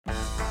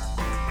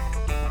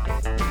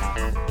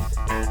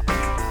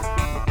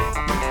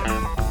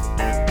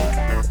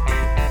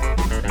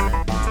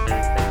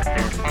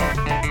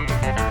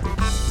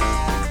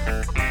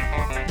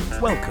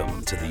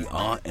Welcome to the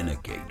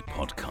RNegade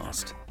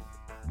podcast.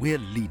 We're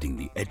leading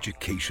the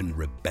education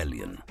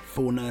rebellion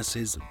for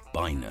nurses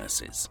by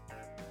nurses.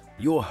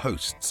 Your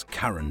hosts,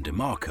 Karen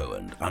DeMarco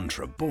and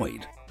Antra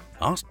Boyd,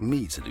 asked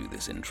me to do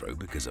this intro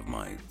because of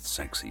my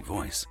sexy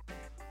voice.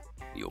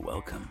 You're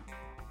welcome.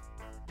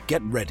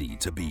 Get ready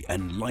to be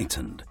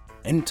enlightened,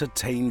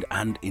 entertained,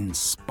 and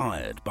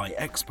inspired by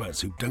experts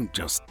who don't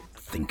just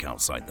think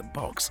outside the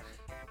box.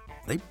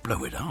 They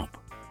blow it up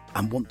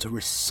and want to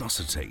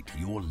resuscitate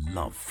your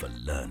love for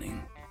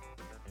learning.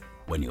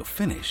 When you're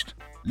finished,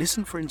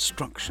 listen for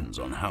instructions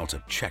on how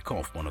to check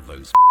off one of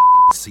those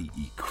CE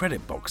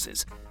credit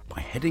boxes by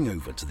heading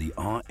over to the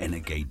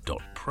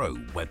rnegade.pro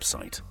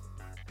website.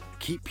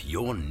 Keep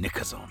your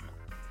knickers on.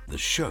 The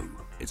show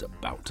is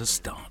about to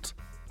start.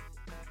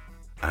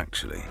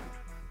 Actually,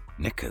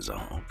 knickers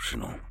are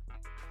optional.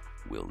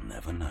 We'll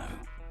never know.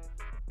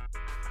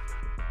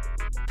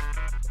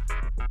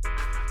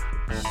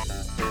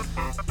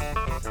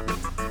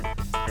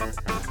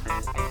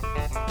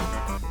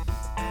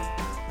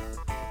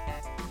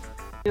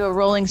 Do a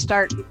rolling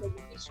start because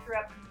if we screw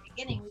up in the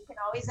beginning, we can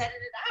always edit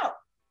it out.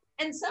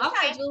 And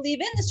sometimes we'll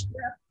leave in the screw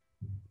up.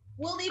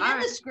 We'll leave in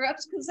the screw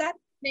ups because that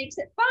makes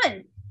it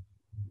fun.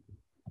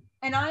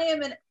 And I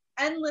am an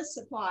endless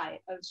supply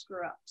of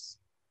screw ups.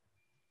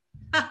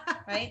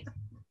 Right?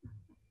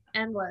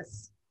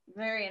 Endless.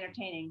 Very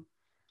entertaining.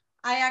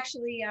 I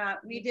actually,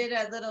 we did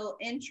a little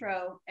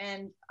intro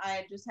and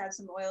I just had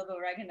some oil of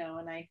oregano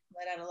and I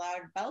let out a loud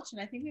belch and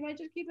I think we might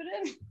just keep it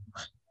in.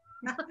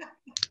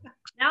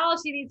 Now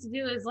all she needs to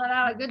do is let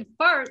out a good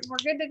fart. We're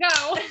good to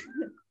go.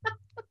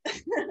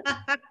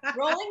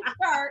 Rolling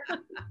start.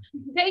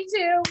 Take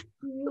two.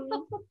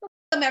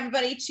 Welcome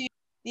everybody to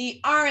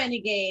the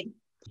RNegade.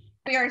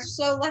 We are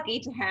so lucky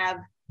to have,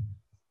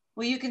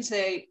 well, you can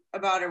say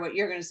about her what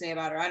you're going to say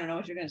about her. I don't know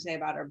what you're going to say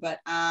about her, but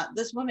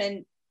this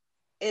woman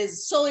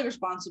is solely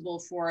responsible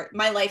for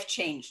my life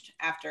changed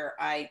after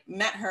I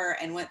met her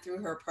and went through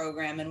her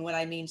program. And what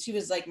I mean, she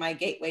was like my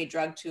gateway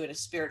drug to a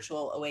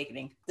spiritual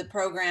awakening. The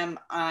program,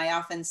 I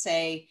often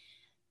say,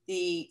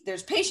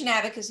 there's patient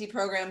advocacy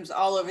programs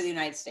all over the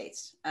United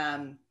States.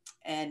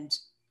 And,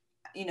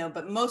 you know,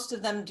 but most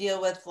of them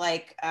deal with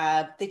like,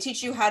 they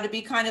teach you how to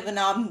be kind of an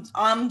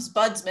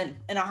ombudsman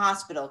in a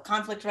hospital,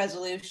 conflict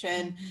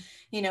resolution,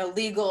 you know,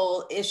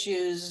 legal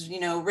issues, you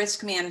know,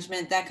 risk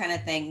management, that kind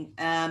of thing.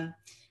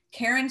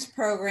 Karen's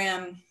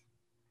program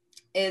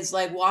is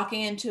like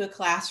walking into a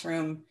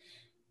classroom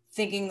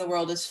thinking the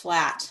world is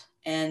flat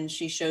and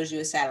she shows you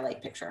a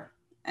satellite picture.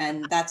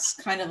 And that's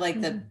kind of like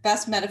the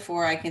best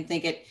metaphor I can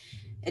think.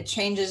 It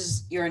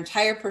changes your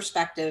entire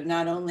perspective,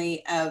 not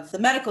only of the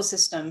medical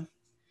system,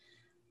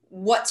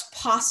 what's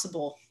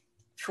possible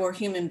for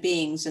human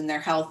beings in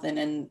their health and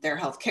in their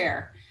health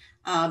care,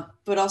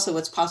 but also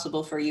what's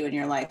possible for you in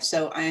your life.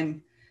 So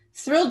I'm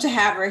thrilled to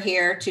have her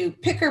here to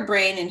pick her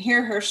brain and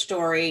hear her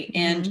story.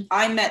 And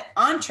I met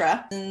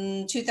Antra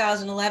in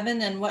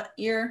 2011. And what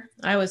year?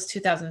 I was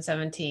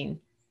 2017.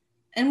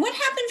 And what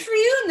happened for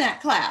you in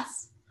that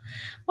class?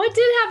 What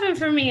did happen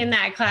for me in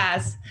that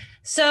class?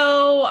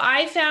 So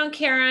I found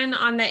Karen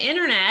on the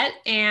internet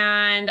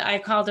and I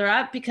called her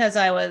up because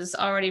I was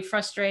already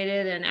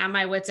frustrated and at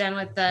my wit's end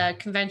with the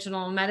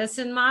conventional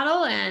medicine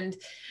model. And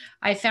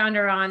I found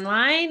her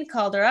online,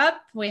 called her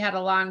up. We had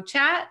a long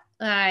chat.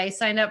 I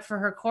signed up for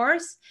her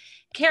course.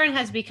 Karen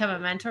has become a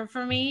mentor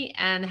for me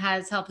and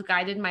has helped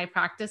guided my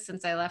practice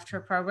since I left her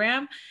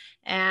program.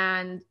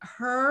 And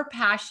her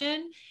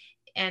passion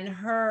and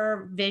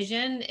her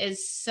vision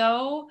is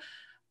so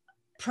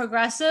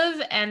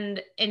progressive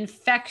and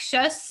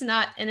infectious,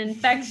 not an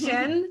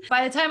infection.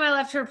 By the time I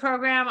left her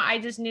program, I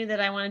just knew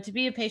that I wanted to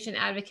be a patient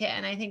advocate.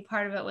 And I think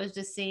part of it was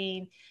just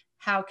seeing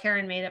how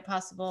Karen made it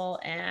possible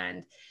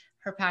and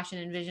her passion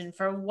and vision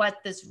for what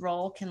this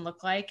role can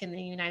look like in the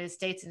United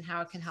States and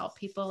how it can help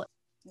people.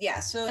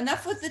 Yeah, so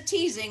enough with the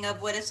teasing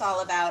of what it's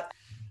all about.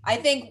 I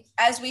think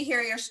as we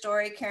hear your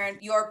story, Karen,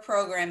 your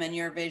program and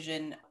your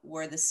vision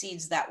were the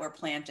seeds that were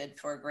planted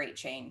for a great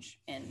change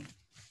in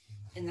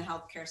the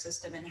healthcare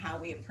system and how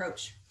we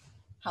approach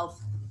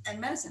health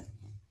and medicine.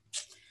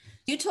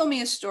 You told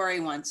me a story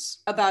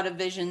once about a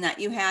vision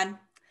that you had.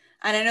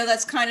 And I know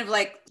that's kind of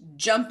like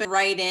jumping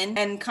right in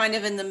and kind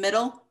of in the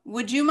middle.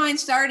 Would you mind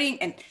starting?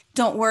 And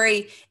don't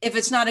worry, if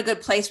it's not a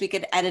good place, we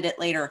could edit it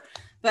later.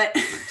 But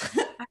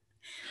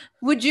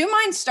would you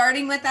mind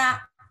starting with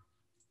that?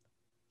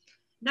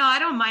 No, I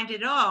don't mind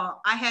at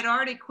all. I had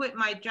already quit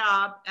my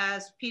job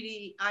as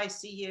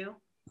PDICU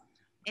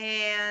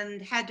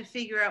and had to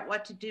figure out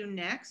what to do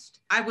next.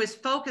 I was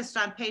focused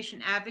on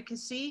patient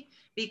advocacy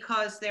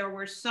because there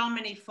were so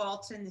many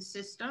faults in the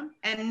system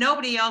and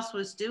nobody else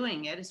was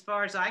doing it as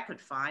far as I could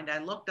find. I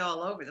looked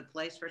all over the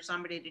place for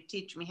somebody to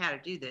teach me how to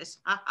do this.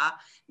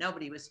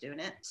 Nobody was doing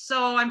it.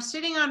 So I'm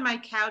sitting on my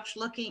couch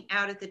looking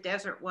out at the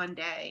desert one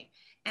day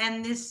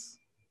and this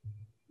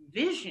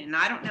vision,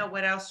 I don't know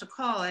what else to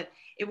call it,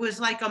 it was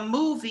like a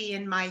movie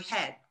in my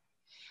head.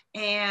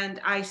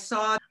 And I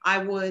saw I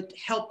would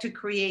help to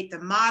create the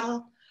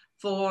model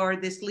for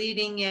this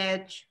leading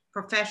edge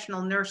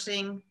professional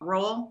nursing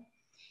role.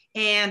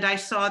 And I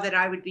saw that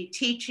I would be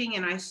teaching,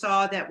 and I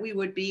saw that we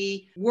would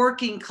be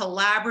working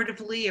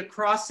collaboratively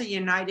across the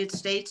United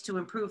States to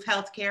improve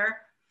healthcare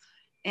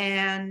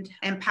and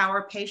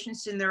empower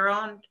patients in their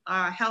own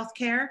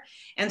healthcare.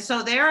 And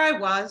so there I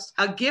was,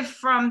 a gift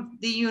from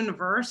the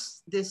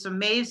universe, this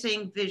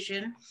amazing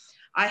vision.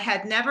 I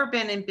had never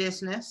been in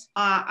business.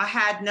 I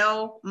had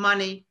no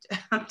money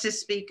to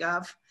speak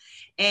of.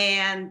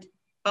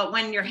 But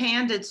when you're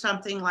handed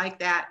something like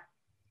that,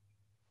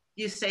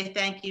 you say,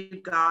 thank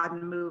you, God,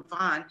 and move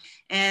on.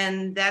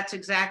 And that's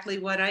exactly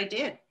what I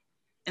did.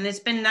 And it's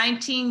been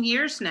 19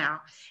 years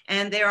now.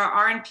 And there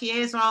are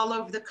RNPAs all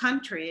over the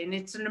country. And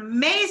it's an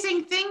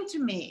amazing thing to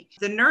me.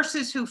 The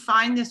nurses who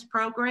find this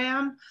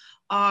program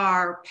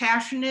are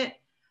passionate,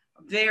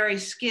 very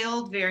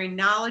skilled, very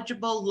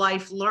knowledgeable,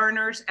 life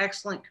learners,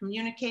 excellent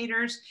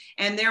communicators,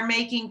 and they're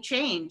making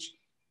change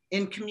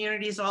in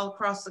communities all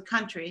across the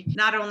country.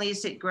 Not only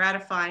is it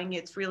gratifying,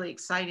 it's really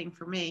exciting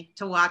for me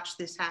to watch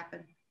this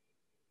happen.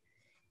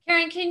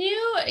 Karen, can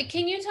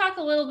you talk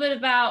a little bit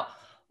about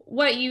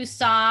what you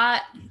saw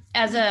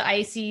as an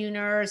ICU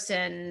nurse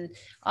and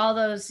all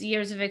those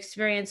years of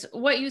experience,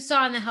 what you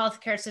saw in the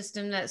healthcare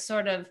system that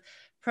sort of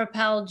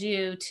propelled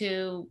you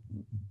to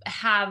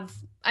have,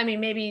 I mean,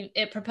 maybe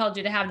it propelled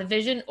you to have the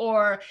vision,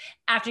 or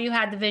after you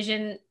had the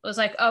vision, it was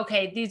like,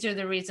 okay, these are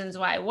the reasons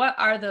why. What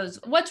are those?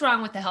 What's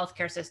wrong with the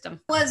healthcare system?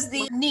 Was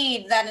the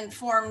need that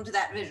informed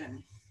that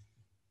vision?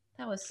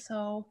 That was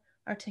so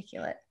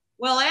articulate.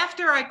 Well,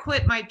 after I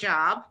quit my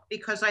job,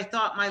 because I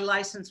thought my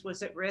license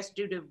was at risk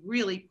due to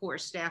really poor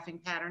staffing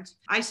patterns,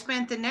 I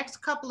spent the next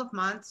couple of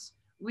months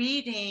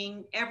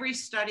reading every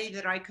study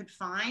that I could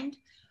find.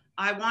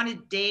 I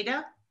wanted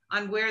data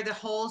on where the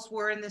holes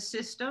were in the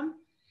system.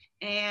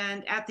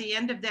 And at the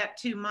end of that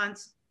 2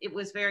 months, it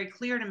was very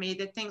clear to me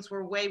that things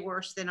were way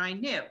worse than I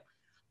knew.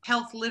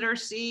 Health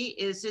literacy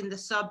is in the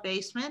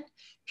sub-basement.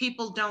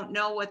 People don't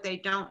know what they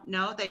don't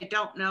know. They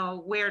don't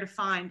know where to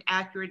find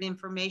accurate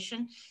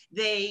information.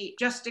 They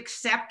just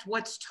accept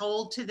what's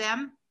told to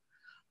them,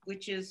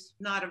 which is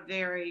not a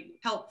very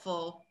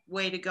helpful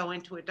way to go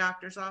into a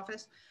doctor's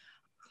office.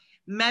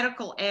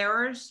 Medical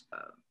errors,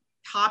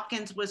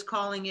 Hopkins was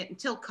calling it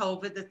until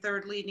COVID, the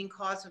third leading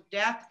cause of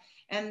death.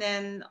 And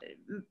then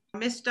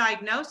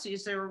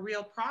misdiagnoses are a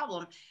real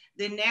problem.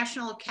 The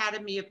National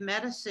Academy of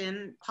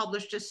Medicine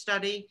published a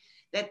study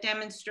that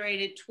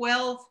demonstrated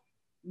 12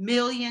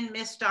 million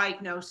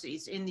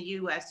misdiagnoses in the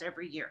US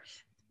every year.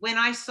 When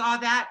I saw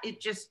that,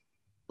 it just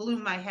blew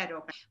my head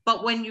open.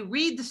 But when you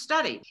read the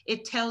study,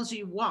 it tells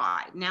you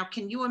why. Now,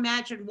 can you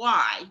imagine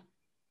why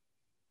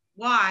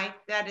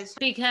that is?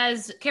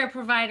 Because care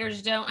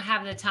providers don't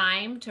have the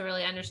time to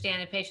really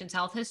understand a patient's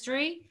health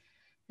history.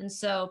 And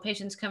so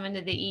patients come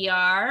into the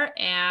ER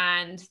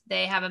and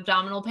they have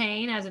abdominal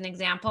pain, as an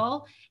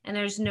example, and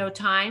there's no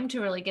time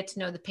to really get to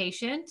know the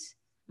patient.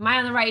 Am I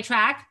on the right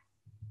track?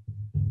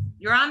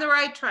 You're on the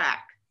right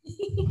track.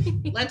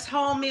 Let's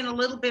home in a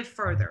little bit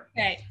further.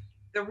 Okay.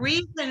 The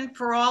reason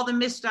for all the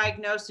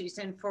misdiagnoses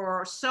and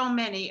for so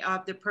many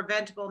of the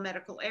preventable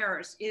medical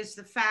errors is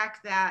the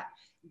fact that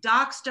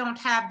docs don't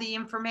have the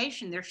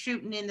information. They're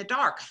shooting in the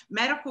dark.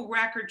 Medical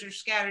records are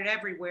scattered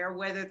everywhere,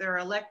 whether they're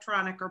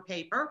electronic or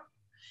paper.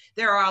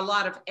 There are a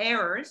lot of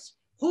errors.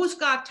 Who's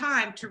got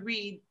time to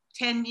read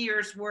 10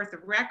 years worth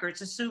of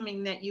records,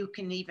 assuming that you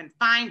can even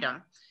find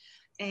them?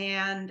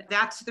 And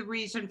that's the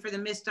reason for the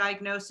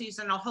misdiagnoses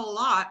and a whole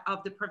lot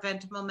of the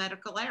preventable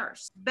medical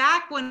errors.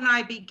 Back when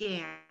I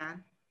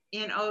began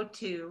in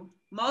 2002,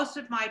 most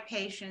of my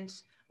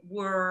patients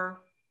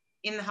were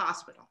in the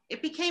hospital.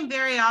 It became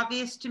very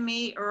obvious to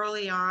me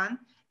early on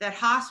that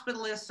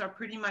hospitalists are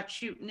pretty much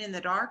shooting in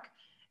the dark.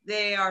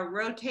 They are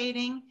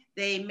rotating.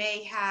 They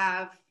may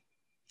have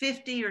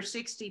 50 or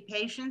 60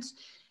 patients.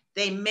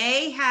 They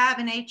may have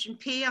an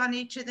H&P on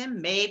each of them,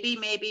 maybe,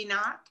 maybe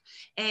not.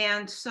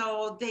 And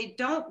so they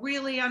don't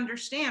really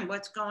understand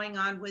what's going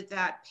on with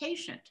that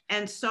patient.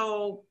 And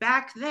so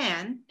back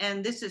then,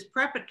 and this is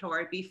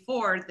preparatory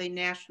before the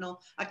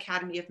National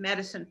Academy of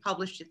Medicine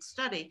published its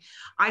study,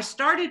 I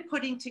started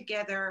putting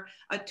together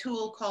a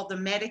tool called the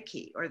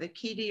MediKey, or the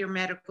Key to Your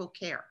Medical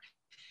Care.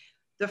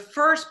 The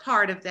first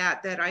part of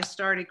that I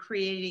started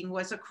creating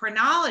was a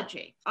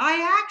chronology.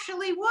 I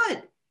actually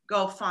would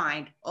go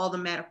find all the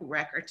medical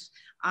records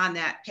on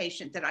that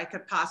patient that I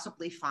could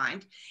possibly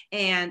find.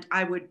 And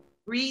I would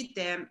read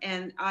them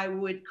and I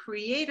would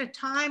create a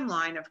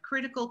timeline of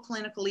critical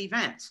clinical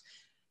events.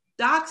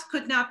 Docs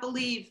could not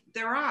believe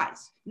their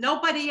eyes.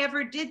 Nobody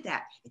ever did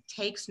that. It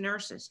takes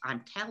nurses.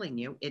 I'm telling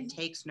you, it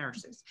takes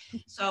nurses.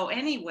 So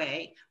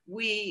anyway,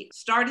 we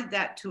started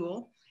that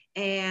tool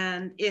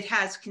and it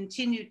has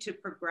continued to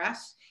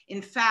progress.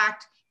 In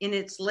fact, in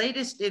its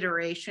latest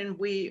iteration,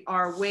 we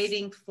are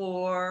waiting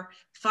for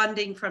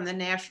funding from the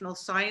National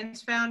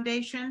Science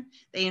Foundation.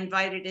 They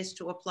invited us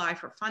to apply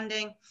for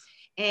funding.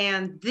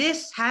 And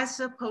this has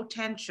the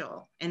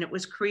potential, and it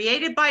was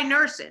created by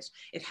nurses,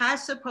 it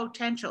has the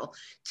potential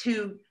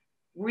to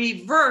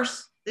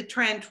reverse the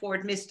trend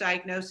toward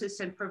misdiagnosis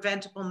and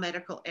preventable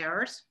medical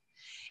errors.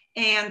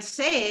 and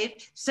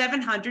saved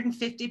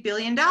 $750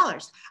 billion.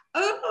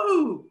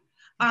 Oh,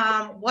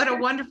 what a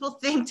wonderful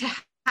thing to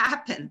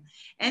happen.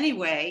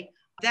 Anyway,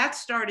 that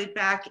started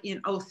back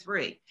in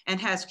 '03 and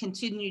has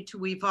continued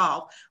to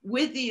evolve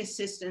with the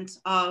assistance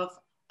of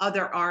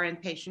other RN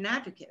patient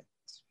advocates.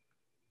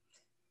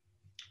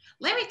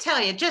 Let me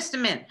tell you, just a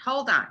minute,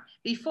 hold on.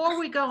 Before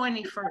we go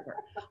any further,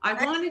 I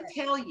want to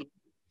tell you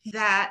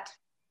that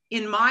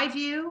in my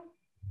view,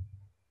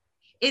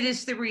 it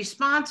is the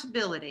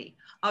responsibility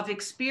of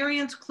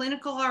experienced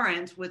clinical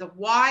RNs with a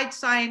wide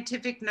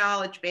scientific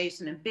knowledge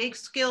base and a big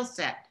skill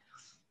set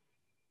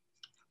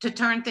to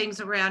turn things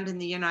around in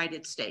the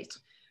United States.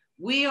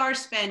 We are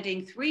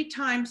spending 3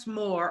 times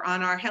more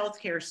on our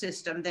healthcare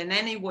system than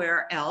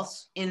anywhere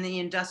else in the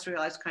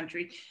industrialized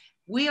country.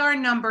 We are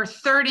number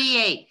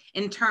 38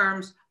 in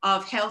terms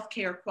of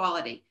healthcare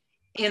quality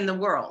in the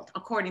world,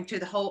 according to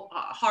the whole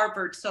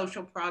Harvard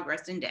Social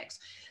Progress Index.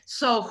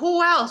 So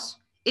who else,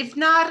 if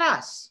not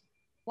us?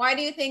 Why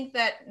do you think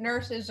that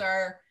nurses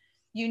are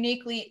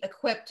uniquely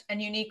equipped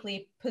and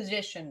uniquely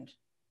positioned?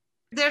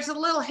 There's a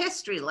little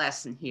history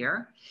lesson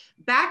here.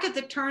 Back at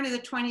the turn of the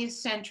 20th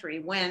century,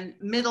 when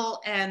Middle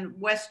and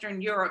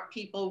Western Europe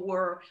people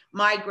were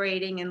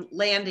migrating and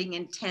landing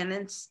in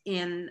tenants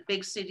in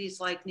big cities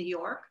like New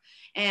York,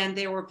 and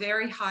there were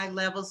very high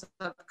levels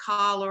of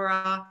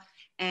cholera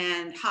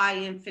and high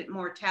infant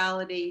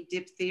mortality,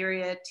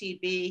 diphtheria,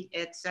 TB,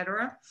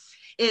 etc.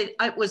 It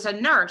was a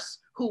nurse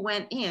who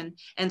went in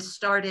and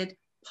started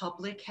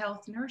public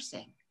health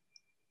nursing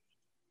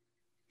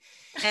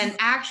and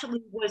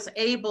actually was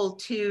able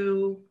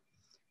to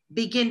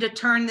begin to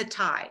turn the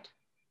tide.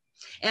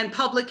 And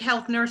public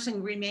health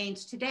nursing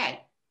remains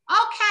today.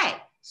 Okay,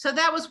 so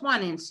that was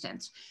one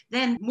instance.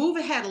 Then move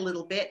ahead a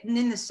little bit, and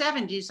in the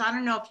 70s, I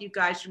don't know if you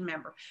guys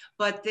remember,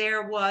 but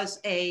there was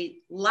a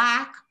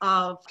lack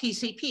of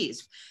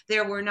PCPs.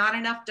 There were not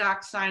enough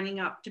docs signing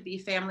up to be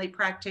family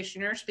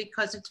practitioners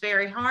because it's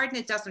very hard and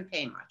it doesn't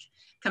pay much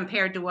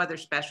compared to other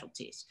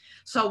specialties.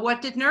 So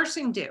what did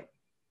nursing do?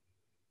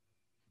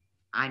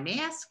 I'm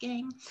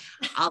asking,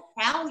 I'll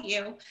tell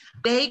you.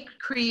 They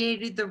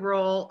created the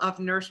role of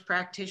nurse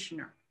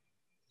practitioner.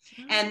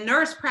 And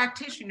nurse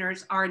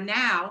practitioners are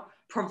now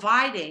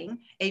providing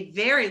a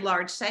very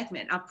large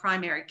segment of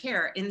primary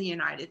care in the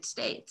United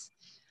States.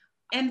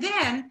 And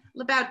then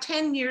about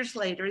 10 years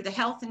later, the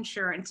health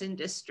insurance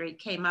industry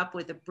came up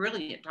with a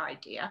brilliant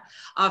idea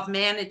of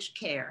managed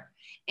care,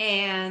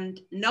 and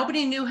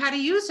nobody knew how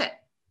to use it.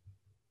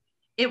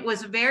 It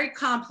was a very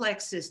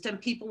complex system.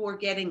 People were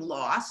getting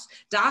lost.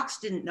 Docs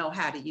didn't know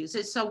how to use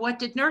it. So what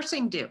did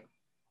nursing do?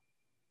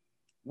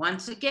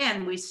 Once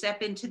again, we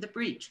step into the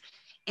breach,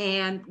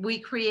 and we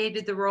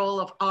created the role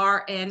of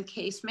RN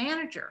case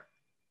manager.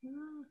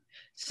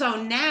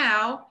 So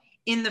now,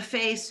 in the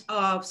face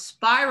of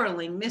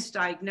spiraling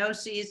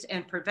misdiagnoses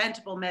and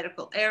preventable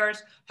medical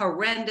errors,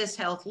 horrendous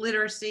health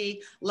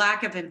literacy,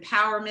 lack of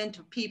empowerment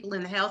of people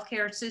in the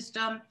healthcare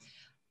system,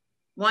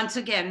 once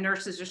again,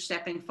 nurses are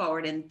stepping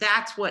forward, and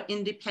that's what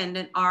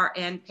independent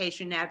RN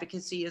patient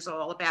advocacy is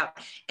all about.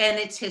 And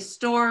it's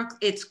historic,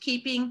 it's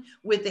keeping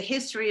with the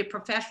history of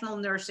professional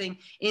nursing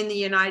in the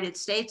United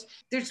States.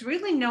 There's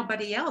really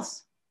nobody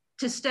else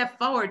to step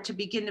forward to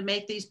begin to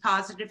make these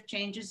positive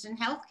changes in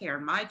healthcare,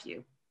 in my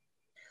view.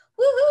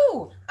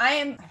 Woohoo!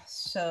 I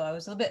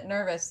was a little bit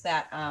nervous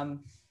that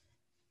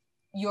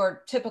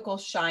your typical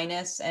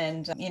shyness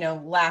and,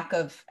 lack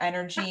of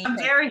energy. I'm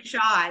very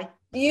shy.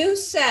 You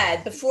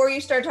said, before you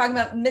started talking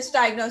about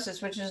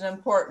misdiagnosis, which is an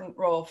important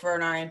role for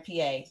an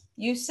RNPA,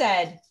 you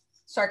said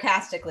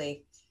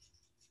sarcastically,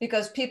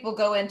 because people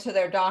go into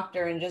their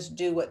doctor and just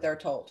do what they're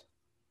told.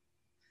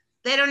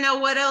 They don't know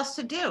what else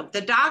to do.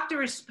 The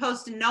doctor is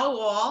supposed to know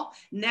all,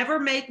 never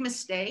make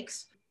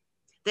mistakes.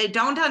 They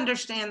don't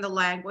understand the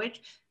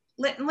language.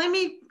 Let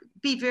me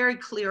be very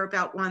clear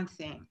about one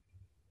thing.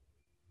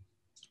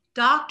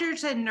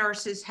 Doctors and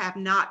nurses have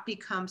not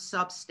become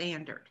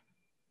substandard.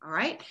 All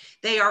right.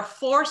 They are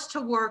forced to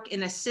work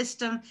in a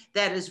system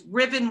that is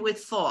riven with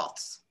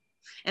faults.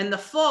 And the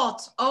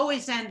faults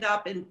always end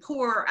up in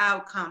poorer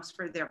outcomes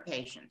for their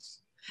patients,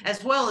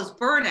 as well as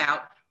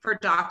burnout for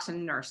docs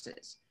and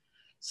nurses.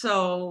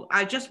 So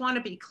I just want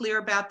to be clear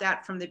about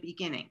that from the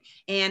beginning.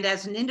 And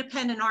as an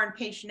independent RN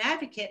patient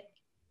advocate,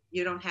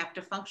 you don't have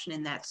to function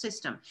in that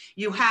system.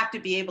 You have to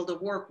be able to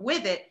work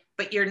with it,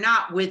 but you're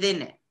not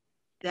within it.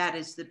 That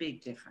is the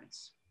big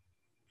difference.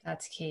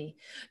 That's key.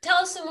 Tell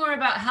us some more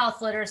about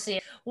health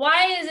literacy.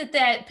 Why is it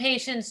that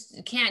patients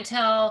can't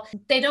tell,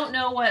 they don't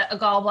know what a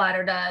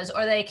gallbladder does,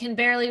 or they can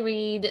barely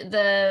read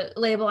the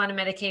label on a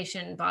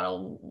medication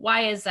bottle?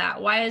 Why is that?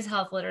 Why is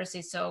health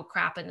literacy so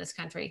crap in this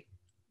country?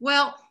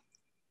 Well,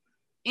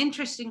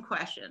 interesting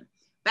question.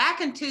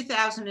 Back in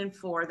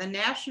 2004, the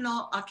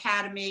National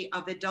Academy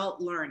of Adult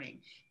Learning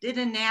did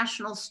a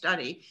national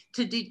study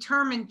to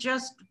determine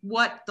just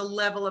what the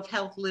level of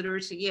health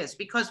literacy is,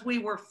 because we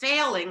were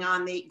failing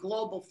on the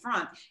global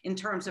front in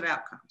terms of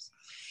outcomes.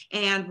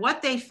 And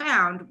what they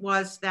found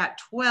was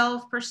that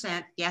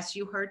 12%, yes,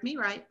 you heard me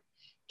right,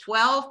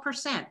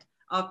 12%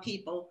 of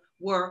people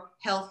were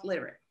health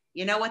literate.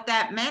 You know what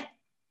that meant?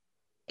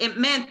 It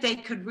meant they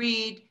could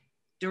read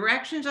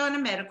directions on a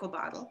medical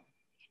bottle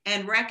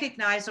and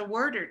recognize a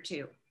word or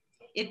two.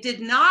 It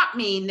did not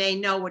mean they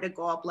know what a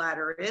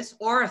gallbladder is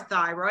or a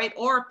thyroid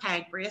or a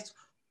pancreas.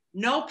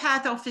 No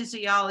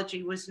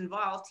pathophysiology was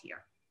involved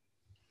here.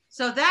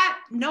 So that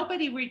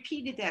nobody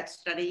repeated that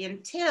study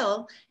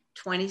until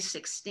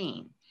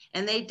 2016.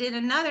 And they did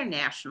another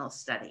national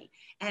study.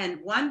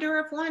 And wonder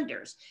of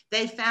wonders,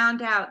 they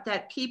found out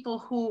that people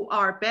who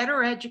are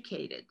better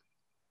educated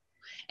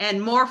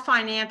and more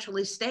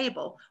financially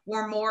stable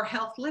were more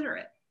health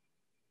literate.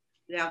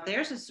 Now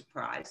there's a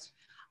surprise.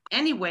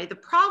 Anyway, the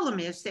problem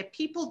is that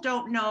people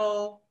don't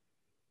know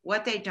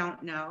what they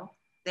don't know.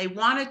 They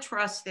want to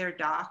trust their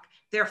doc.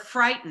 They're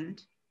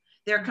frightened.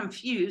 They're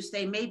confused.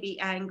 They may be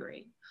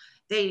angry.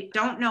 They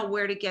don't know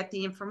where to get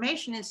the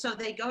information. And so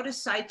they go to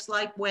sites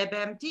like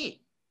WebMD.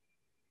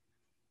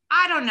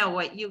 I don't know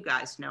what you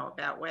guys know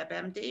about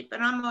WebMD,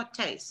 but I'm going to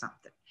tell you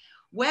something.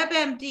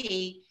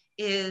 WebMD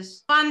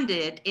is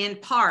funded in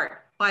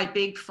part by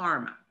Big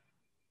Pharma.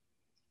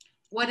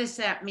 What does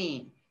that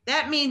mean?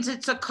 That means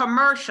it's a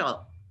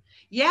commercial.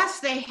 Yes,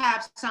 they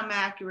have some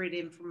accurate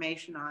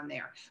information on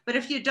there, but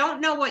if you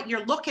don't know what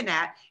you're looking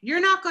at, you're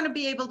not going to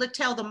be able to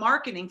tell the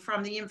marketing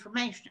from the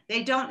information.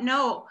 They don't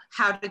know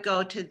how to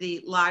go to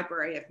the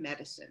Library of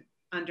Medicine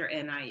under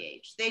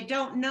NIH. They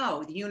don't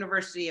know the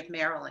University of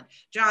Maryland,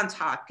 Johns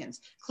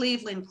Hopkins,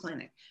 Cleveland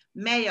Clinic,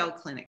 Mayo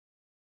Clinic.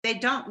 They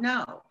don't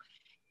know.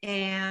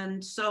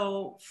 And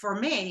so for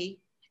me,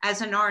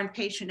 as an RN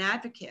patient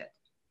advocate,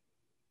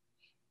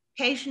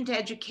 patient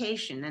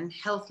education and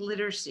health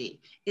literacy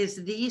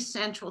is the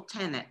central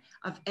tenet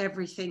of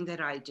everything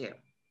that I do.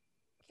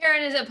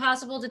 Karen, is it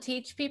possible to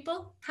teach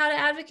people how to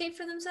advocate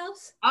for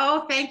themselves?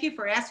 Oh, thank you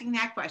for asking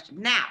that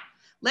question. Now,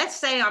 let's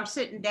say I'm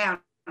sitting down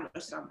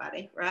with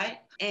somebody, right?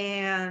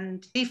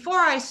 And before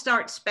I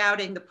start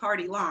spouting the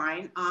party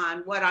line on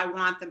what I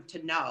want them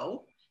to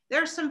know,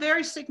 there are some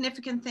very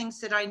significant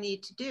things that I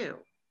need to do.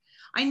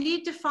 I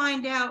need to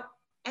find out,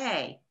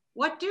 A,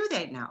 what do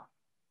they know?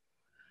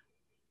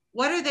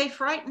 What are they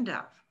frightened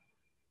of?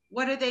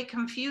 What are they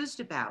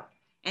confused about?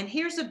 And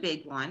here's a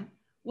big one.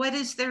 What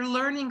is their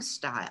learning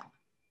style?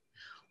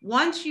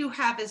 Once you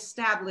have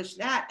established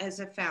that as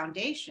a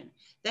foundation,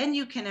 then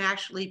you can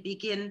actually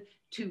begin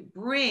to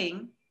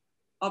bring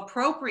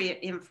appropriate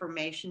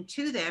information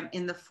to them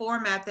in the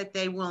format that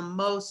they will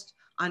most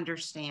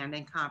understand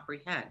and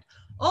comprehend.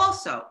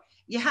 Also,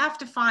 you have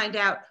to find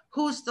out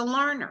who's the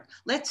learner.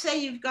 Let's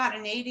say you've got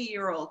an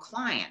 80-year-old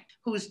client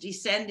who's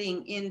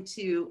descending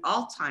into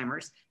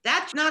Alzheimer's.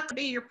 That's not going to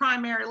be your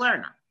primary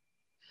learner.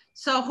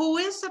 So who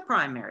is the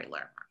primary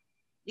learner?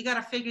 You got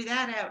to figure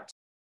that out.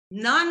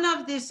 None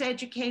of this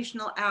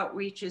educational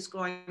outreach is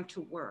going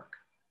to work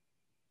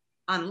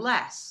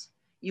unless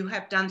you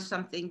have done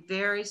something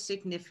very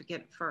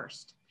significant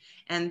first.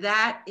 And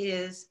that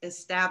is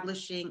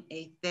establishing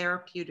a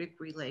therapeutic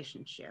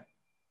relationship.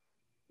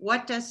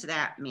 What does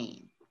that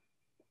mean?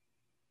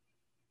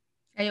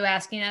 Are you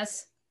asking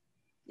us?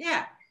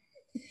 Yeah.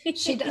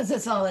 She does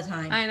this all the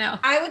time. I know.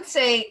 I would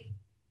say,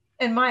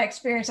 in my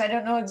experience, I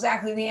don't know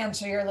exactly the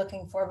answer you're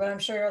looking for, but I'm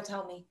sure you'll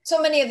tell me.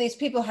 So many of these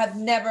people have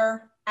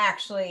never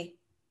actually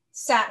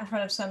sat in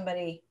front of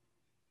somebody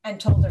and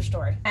told their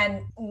story.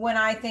 And when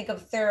I think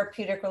of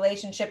therapeutic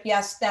relationship,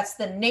 yes, that's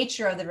the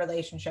nature of the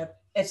relationship.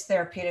 It's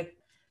therapeutic,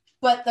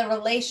 but the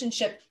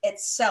relationship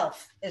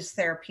itself is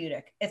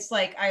therapeutic. It's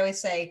like I always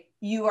say,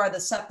 you are the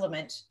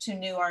supplement to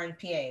new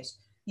RNPAs.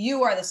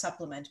 You are the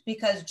supplement,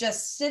 because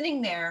just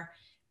sitting there,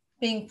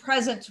 being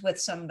present with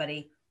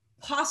somebody,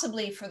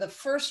 possibly for the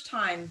first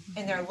time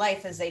in their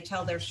life as they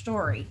tell their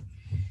story,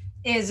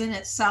 is in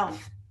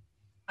itself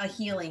a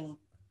healing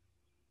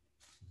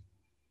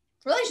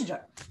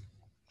relationship.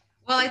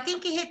 Well, I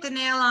think you hit the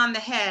nail on the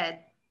head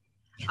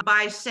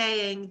by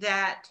saying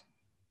that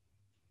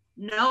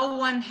no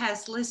one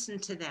has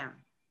listened to them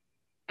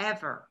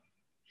ever.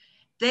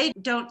 They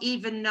don't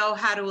even know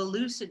how to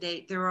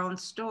elucidate their own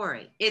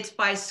story. It's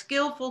by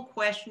skillful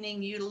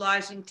questioning,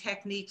 utilizing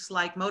techniques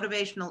like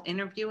motivational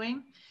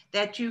interviewing,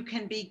 that you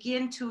can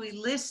begin to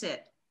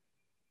elicit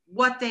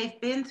what they've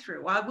been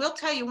through. I will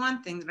tell you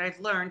one thing that I've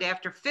learned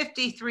after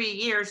 53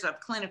 years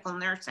of clinical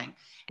nursing.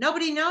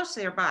 Nobody knows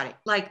their body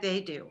like they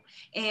do.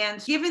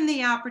 And given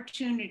the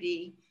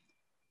opportunity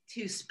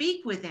to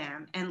speak with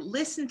them and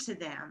listen to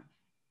them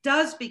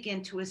does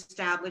begin to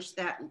establish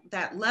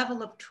that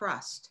level of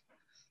trust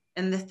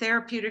and the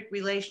therapeutic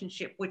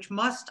relationship, which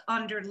must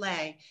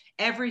underlay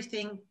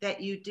everything that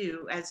you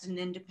do as an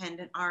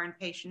independent RN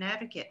patient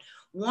advocate.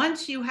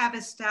 Once you have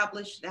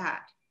established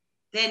that,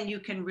 then you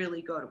can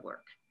really go to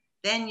work.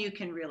 Then you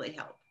can really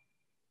help.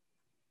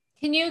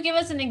 Can you give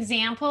us an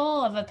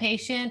example of a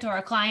patient or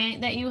a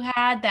client that you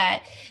had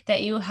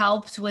that you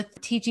helped with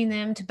teaching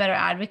them to better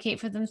advocate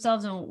for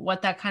themselves and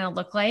what that kind of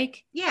looked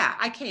like? Yeah,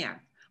 I can.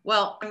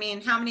 Well, I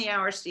mean, how many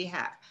hours do you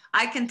have?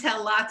 I can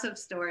tell lots of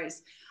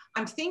stories.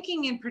 I'm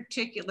thinking in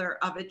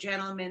particular of a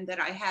gentleman that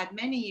I had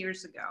many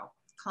years ago,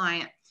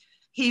 client,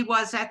 He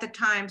was at the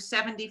time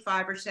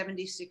 75 or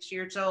 76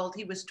 years old.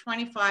 He was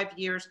 25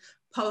 years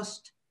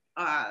post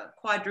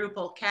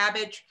quadruple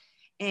CABG,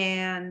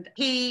 and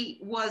he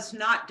was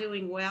not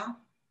doing well.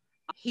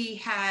 He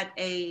had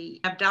an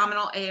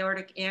abdominal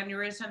aortic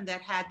aneurysm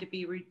that had to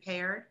be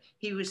repaired.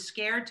 He was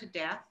scared to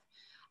death.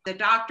 The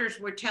doctors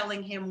were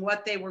telling him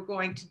what they were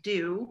going to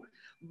do,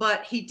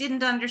 but he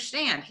didn't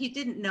understand. He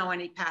didn't know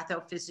any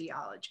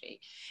pathophysiology.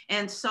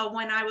 And so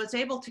when I was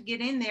able to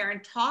get in there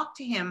and talk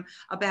to him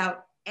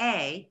about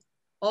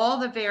all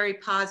the very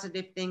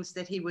positive things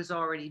that he was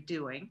already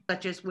doing,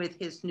 such as with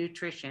his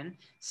nutrition,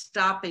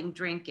 stopping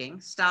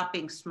drinking,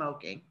 stopping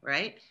smoking,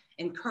 right?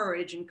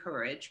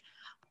 Encourage.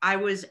 I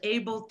was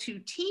able to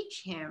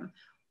teach him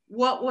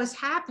what was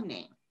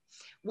happening.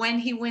 When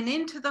he went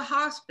into the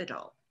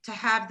hospital to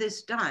have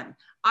this done,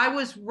 I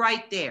was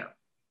right there.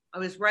 I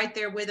was right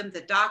there with him.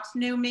 The docs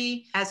knew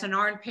me. As an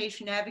RN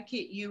patient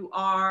advocate, you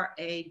are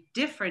a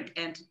different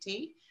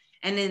entity.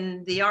 And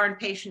in the RN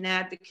patient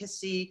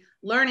advocacy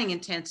learning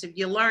intensive,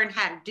 you learn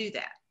how to do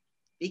that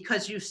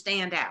because you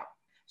stand out.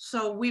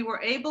 So we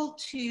were able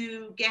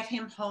to get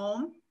him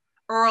home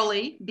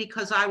early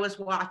because I was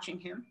watching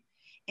him.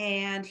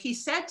 And he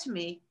said to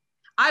me,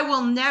 I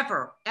will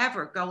never,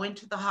 ever go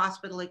into the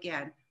hospital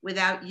again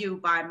without you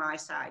by my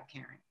side,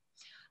 Karen.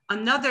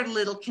 Another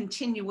little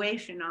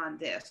continuation on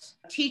this,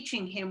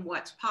 teaching him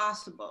what's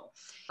possible.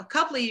 A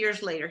couple of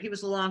years later, he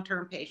was a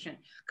long-term patient.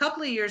 A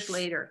couple of years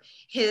later,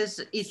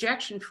 his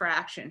ejection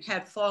fraction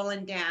had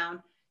fallen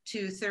down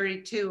to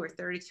 32 or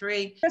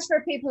 33. Just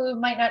for people who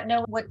might not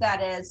know what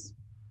that is.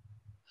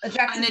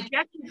 An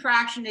ejection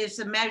fraction is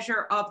a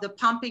measure of the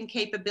pumping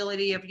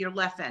capability of your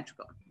left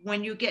ventricle.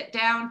 When you get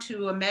down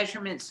to a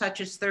measurement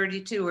such as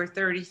 32 or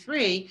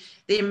 33,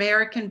 the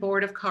American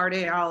Board of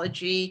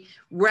Cardiology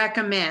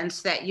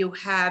recommends that you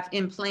have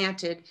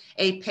implanted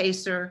a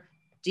pacer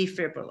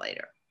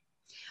defibrillator,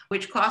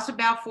 which costs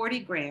about 40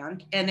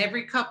 grand. And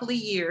every couple of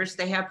years,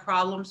 they have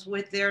problems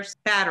with their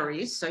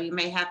batteries. So you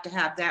may have to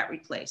have that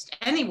replaced.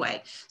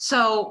 Anyway,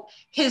 so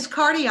his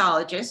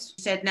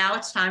cardiologist said, now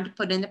it's time to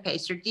put in the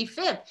pacer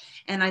defib.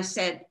 And I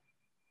said,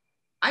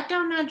 I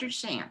don't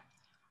understand.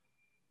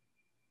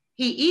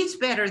 He eats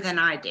better than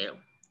I do.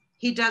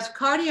 He does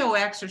cardio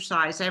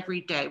exercise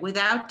every day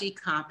without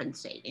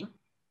decompensating.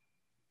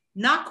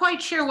 Not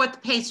quite sure what the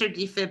pacer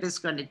defib is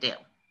going to do.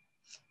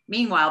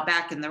 Meanwhile,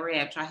 back in the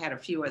ranch, I had a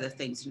few other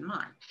things in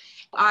mind.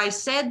 I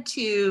said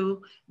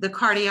to the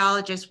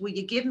cardiologist, will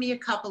you give me a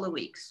couple of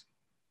weeks?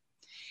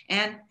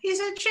 And he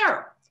said,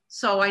 sure.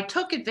 So I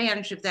took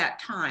advantage of that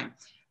time.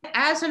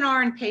 As an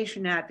RN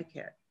patient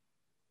advocate,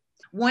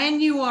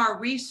 when you are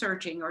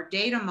researching or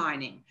data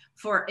mining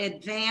for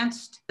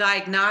advanced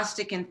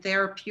diagnostic and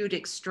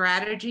therapeutic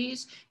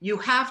strategies, you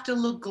have to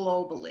look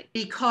globally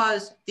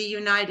because the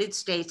United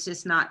States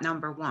is not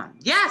number one.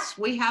 Yes,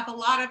 we have a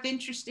lot of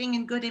interesting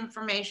and good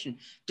information.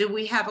 Do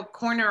we have a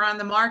corner on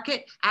the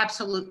market?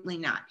 Absolutely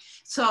not.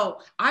 So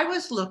I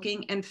was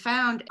looking and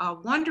found a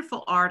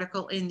wonderful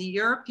article in the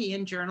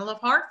European Journal of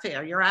Heart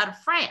Failure out of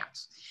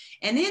France.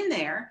 And in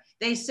there,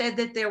 they said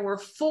that there were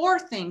 4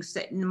 things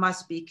that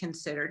must be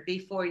considered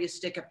before you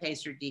stick a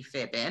pacer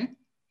defib in.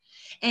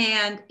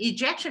 And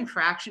ejection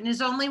fraction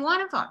is only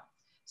one of them.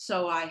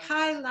 So I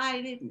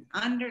highlighted and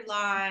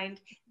underlined,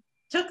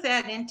 took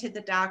that into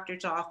the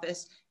doctor's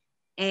office,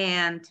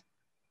 and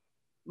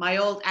my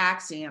old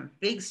axiom,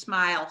 big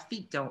smile,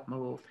 feet don't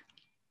move.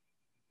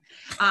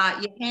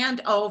 You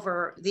hand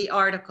over the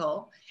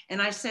article, and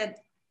I said,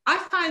 I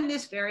find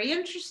this very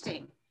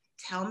interesting.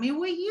 Tell me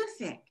what you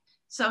think.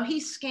 So he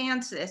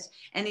scans this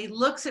and he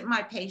looks at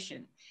my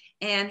patient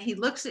and he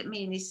looks at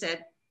me and he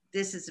said,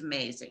 this is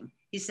amazing.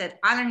 He said,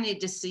 I don't need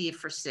to see you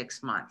for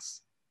 6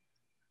 months.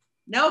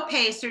 No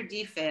pacer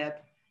defib,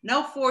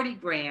 no 40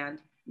 grand,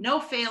 no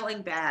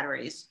failing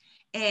batteries.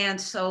 And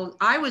so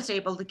I was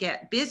able to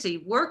get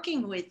busy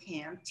working with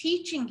him,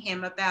 teaching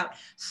him about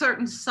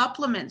certain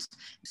supplements,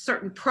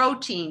 certain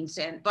proteins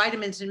and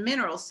vitamins and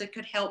minerals that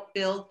could help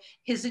build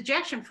his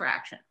ejection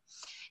fraction.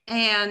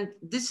 And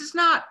this is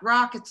not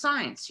rocket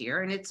science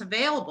here, and it's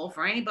available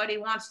for anybody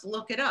who wants to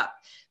look it up.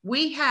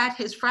 We had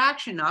his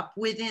fraction up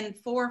within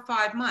 4 or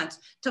 5 months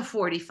to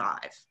 45.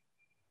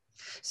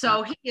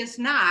 So he is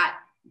not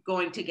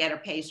going to get a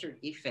pacer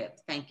defib.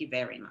 Thank you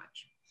very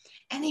much.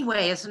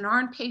 Anyway, as an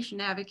RN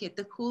patient advocate,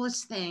 the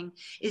coolest thing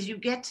is you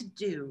get to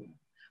do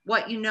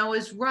what you know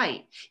is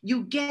right.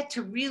 You get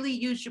to really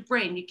use your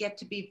brain. You get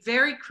to be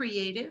very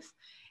creative.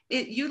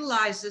 It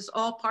utilizes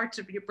all parts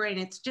of your brain.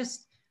 It's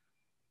just,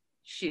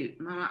 shoot,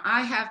 Mama,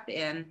 I have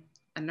been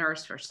a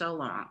nurse for so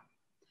long.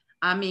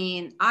 I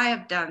mean, I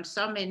have done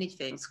so many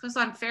things because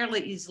I'm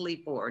fairly easily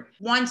bored.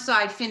 Once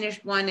I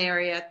finished one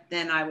area,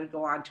 then I would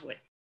go on to it.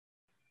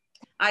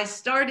 I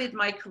started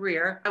my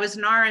career, I was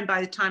an RN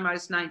by the time I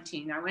was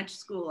 19. I went to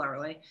school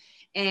early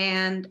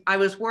and I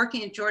was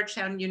working at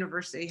Georgetown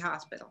University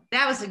Hospital.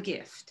 That was a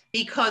gift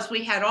because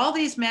we had all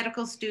these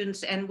medical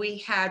students and we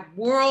had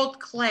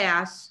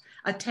world-class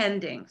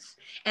attendings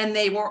and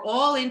they were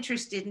all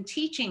interested in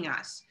teaching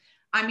us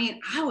I mean,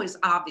 I was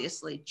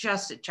obviously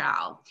just a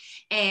child,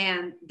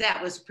 and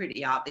that was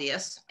pretty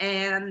obvious.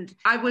 And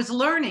I was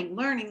learning.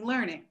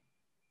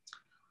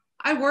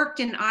 I worked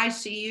in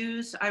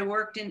ICUs. I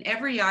worked in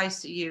every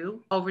ICU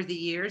over the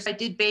years. I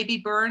did baby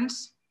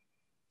burns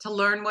to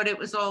learn what it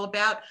was all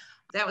about.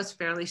 That was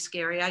fairly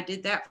scary. I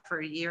did that for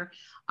a year.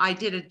 I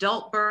did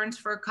adult burns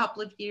for a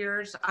couple of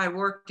years. I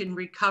worked in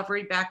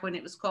recovery back when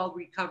it was called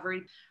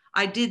recovery.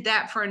 I did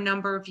that for a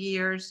number of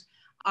years.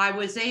 I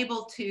was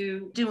able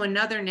to do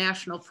another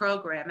national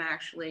program,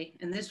 actually,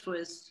 and this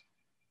was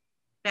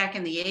back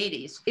in the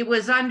 80s. It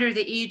was under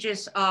the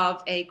aegis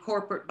of a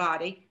corporate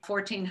body,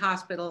 14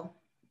 Hospital.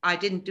 I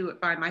didn't do it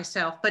by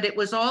myself, but it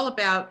was all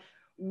about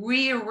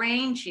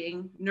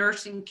rearranging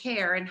nursing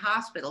care in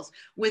hospitals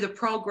with a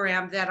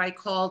program that I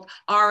called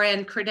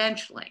RN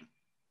credentialing.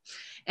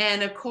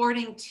 And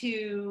according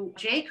to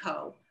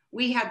JCAHO,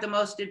 we had the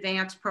most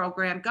advanced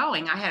program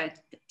going. I had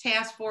a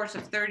task force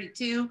of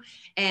 32,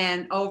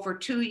 and over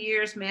 2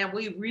 years, man,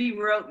 we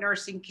rewrote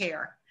nursing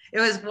care. It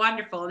was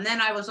wonderful. And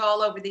then I was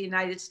all over the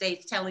United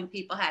States telling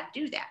people how to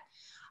do that.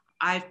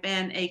 I've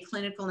been a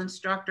clinical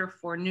instructor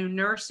for new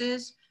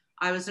nurses.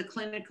 I was a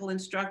clinical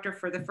instructor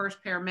for the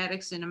first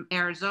paramedics in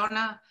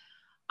Arizona.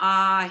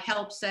 I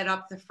helped set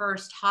up the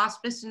first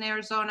hospice in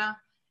Arizona.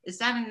 Is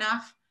that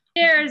enough?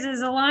 Years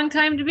is a long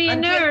time to be a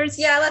nurse.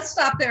 Yeah, let's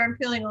stop there. I'm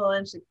feeling a little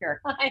insecure.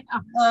 I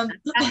know.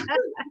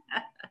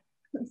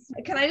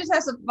 Can I just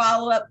ask a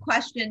follow-up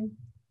question?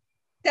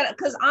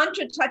 Because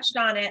Antra touched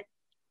on it.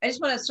 I just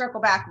want to circle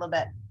back a little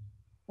bit.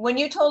 When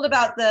you told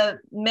about the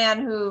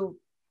man who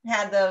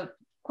had the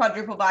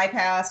quadruple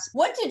bypass,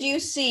 what did you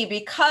see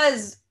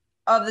because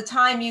of the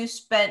time you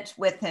spent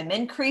with him,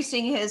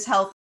 increasing his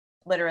health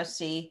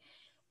literacy,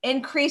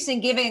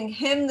 giving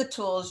him the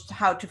tools to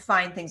how to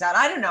find things out?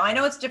 I don't know. I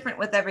know it's different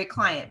with every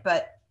client,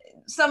 but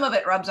some of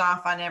it rubs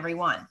off on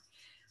everyone.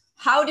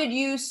 How did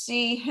you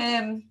see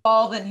him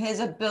evolve in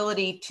his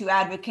ability to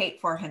advocate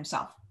for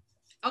himself?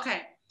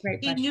 Okay.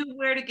 Great He question. knew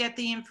where to get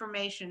the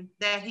information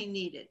that he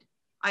needed.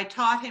 I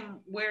taught him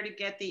where to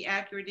get the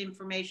accurate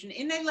information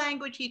in a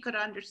language he could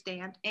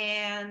understand.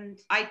 And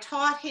I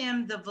taught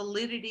him the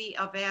validity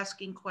of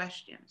asking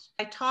questions.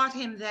 I taught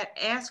him that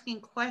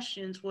asking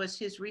questions was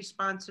his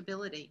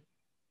responsibility.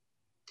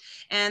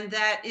 And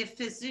that if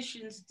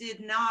physicians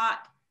did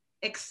not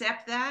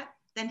accept that,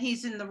 then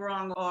he's in the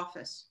wrong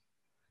office.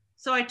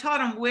 So I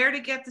taught him where to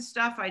get the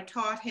stuff. I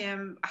taught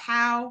him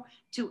how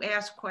to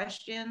ask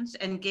questions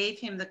and gave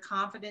him the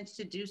confidence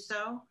to do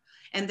so.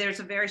 And there's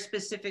a very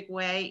specific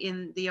way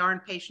in the RN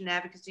patient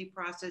advocacy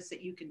process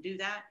that you can do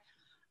that.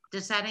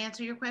 Does that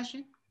answer your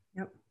question?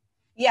 Yep.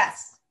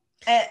 Yes.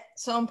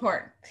 So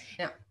important.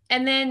 Yeah.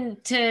 And then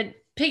to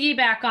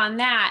piggyback on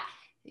that,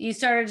 you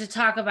started to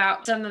talk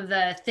about some of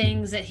the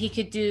things that he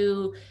could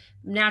do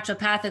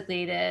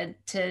naturopathically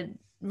to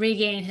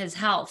regain his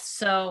health.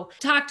 So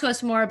talk to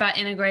us more about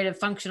integrative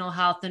functional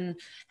health and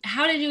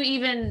how did you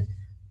even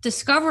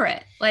discover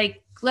it?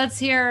 Like, let's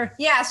hear.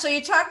 Yeah, so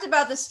you talked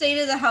about the state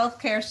of the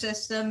healthcare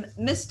system,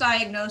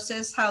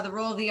 misdiagnosis, how the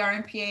role of the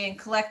RNPA in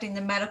collecting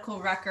the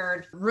medical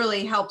record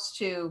really helps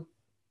to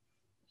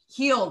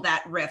heal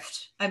that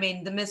rift. I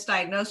mean, the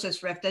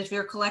misdiagnosis rift, as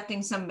you're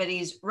collecting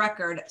somebody's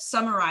record,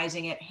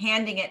 summarizing it,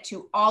 handing it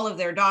to all of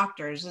their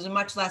doctors is a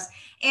much less,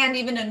 and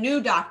even a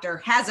new doctor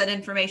has that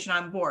information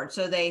on board.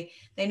 So they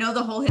know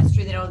the whole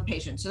history, they know the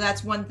patient. So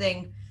that's one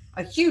thing,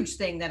 a huge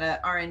thing that a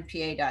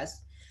RNPA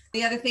does.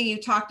 The other thing you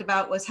talked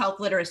about was health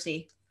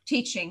literacy,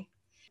 teaching.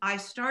 I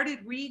started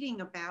reading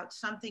about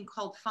something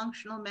called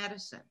functional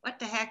medicine. What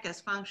the heck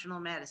is functional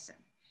medicine?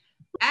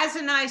 As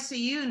an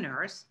ICU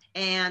nurse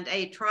and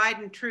a tried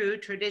and true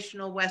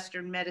traditional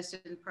Western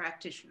medicine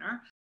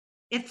practitioner,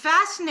 it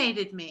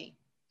fascinated me.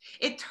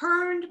 It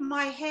turned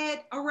my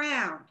head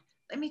around.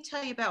 Let me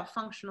tell you about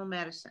functional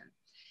medicine.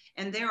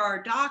 And there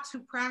are docs who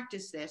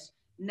practice this,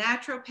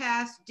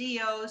 naturopaths,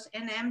 DOs,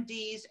 and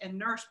MDs, and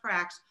nurse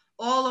pracs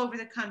all over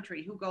the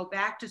country who go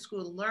back to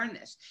school to learn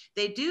this.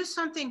 They do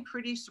something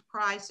pretty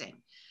surprising.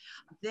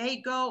 They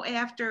go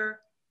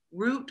after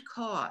root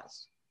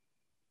cause.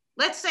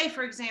 Let's say,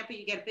 for example,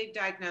 you get a big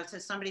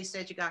diagnosis, somebody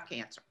says you got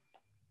cancer.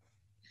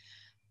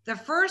 The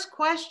first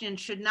question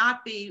should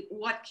not be,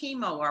 what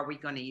chemo are we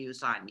going to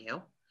use on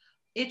you?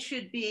 It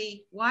should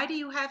be, why do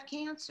you have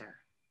cancer?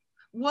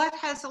 What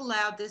has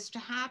allowed this to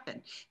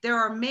happen? There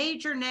are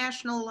major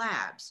national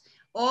labs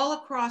all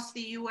across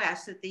the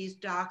US that these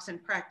docs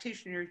and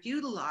practitioners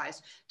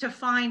utilize to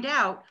find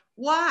out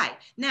why.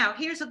 Now,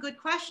 here's a good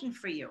question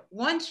for you.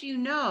 Once you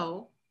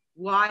know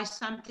why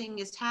something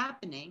is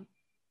happening,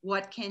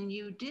 what can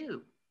you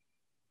do?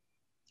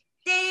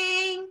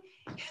 Ding!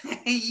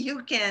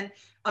 You can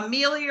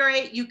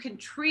ameliorate, you can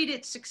treat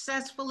it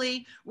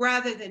successfully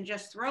rather than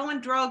just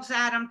throwing drugs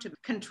at them to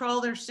control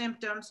their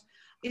symptoms.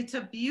 It's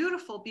a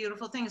beautiful,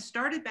 beautiful thing. It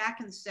started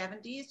back in the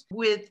 70s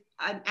with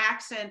an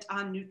accent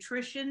on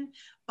nutrition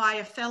by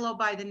a fellow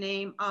by the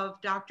name of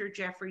Dr.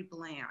 Jeffrey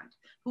Bland,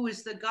 who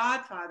is the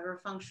godfather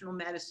of functional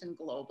medicine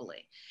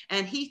globally.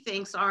 And he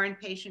thinks RN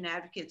patient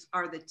advocates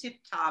are the tip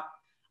top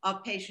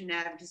of patient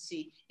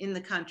advocacy in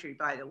the country,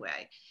 by the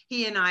way.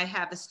 He and I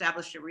have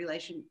established a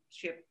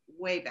relationship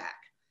way back.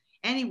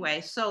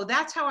 Anyway, so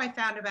that's how I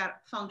found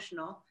about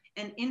functional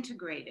and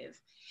integrative.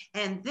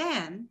 And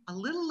then a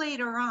little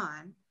later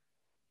on,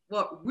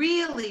 what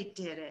really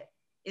did it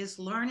is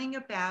learning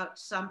about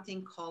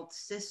something called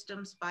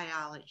systems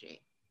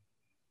biology.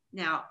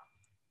 Now,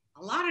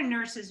 a lot of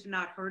nurses have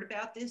not heard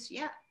about this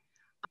yet,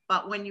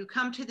 but when you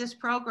come to this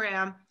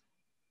program,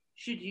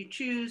 should you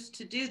choose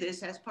to do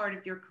this as part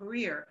of your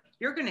career,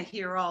 you're going to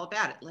hear all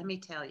about it. Let me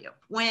tell you.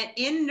 When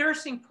in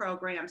nursing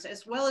programs,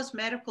 as well as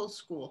medical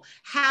school,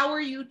 how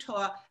are you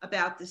taught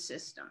about the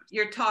systems?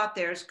 You're taught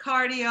there's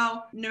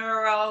cardio,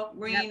 neuro,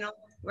 renal,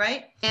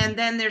 right? And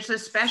then there's a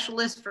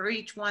specialist for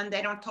each one.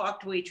 They don't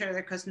talk to each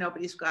other because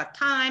nobody's got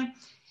time.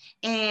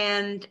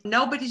 And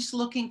nobody's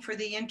looking for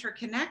the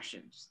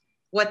interconnections.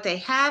 What they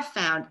have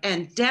found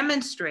and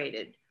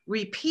demonstrated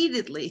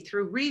repeatedly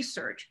through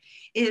research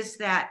is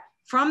that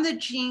from the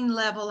gene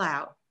level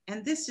out,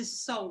 and this is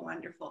so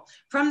wonderful,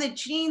 from the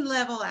gene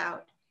level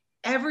out,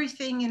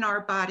 everything in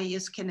our body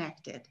is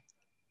connected.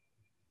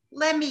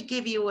 Let me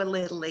give you a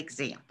little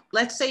example.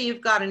 Let's say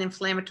you've got an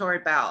inflammatory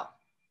bowel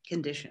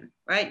condition,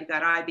 right? You've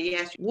got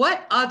IBS.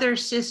 What other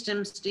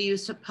systems do you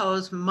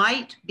suppose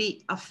might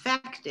be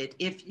affected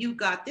if you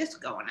got this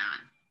going on?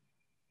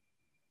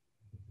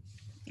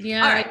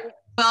 Yeah. All right.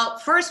 Well,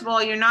 first of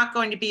all, you're not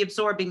going to be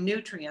absorbing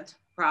nutrients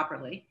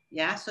properly.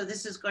 Yeah. So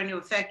this is going to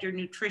affect your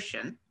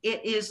nutrition.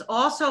 It is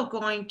also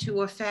going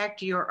to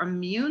affect your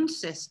immune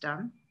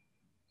system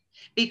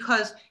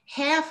because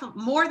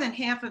more than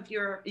half of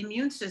your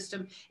immune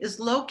system is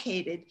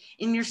located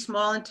in your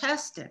small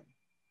intestine.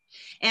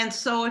 And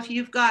so if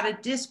you've got a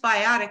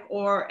dysbiotic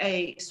or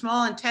a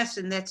small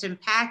intestine that's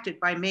impacted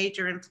by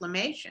major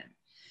inflammation,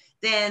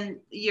 then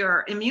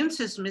your immune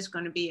system is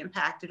going to be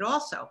impacted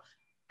also,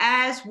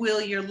 as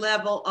will your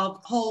level of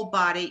whole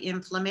body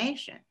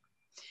inflammation.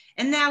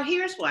 And now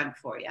here's one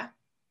for you.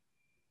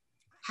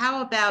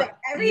 How about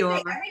every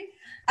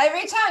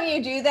time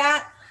you do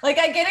that, like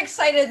I get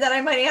excited that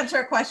I might answer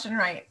a question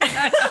right.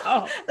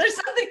 There's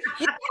something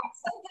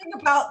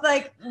about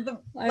like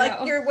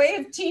your way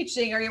of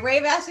teaching or your way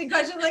of asking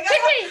questions. Like, pick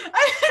me.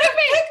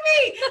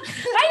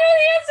 I know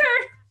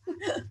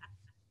the answer.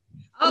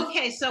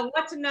 Okay, so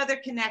what's another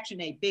connection?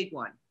 A big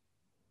one.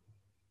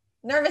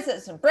 Nervous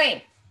system,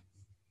 brain.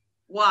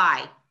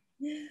 Why?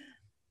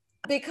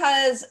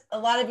 Because a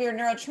lot of your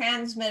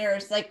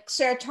neurotransmitters, like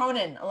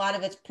serotonin, a lot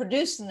of it's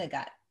produced in the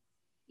gut.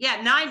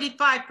 Yeah,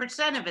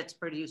 95% of it's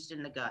produced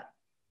in the gut.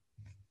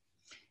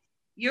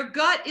 Your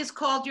gut is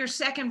called your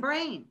second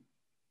brain.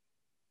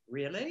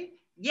 Really?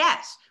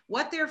 Yes.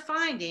 What they're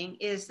finding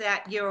is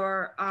that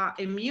your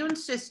immune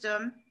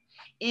system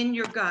in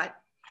your gut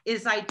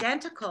is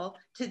identical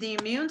to the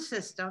immune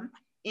system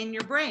in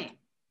your brain.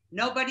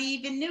 Nobody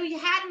even knew you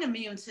had an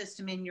immune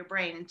system in your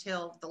brain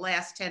until the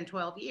last 10,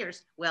 12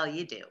 years. Well,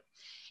 you do.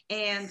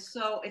 And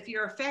so if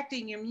you're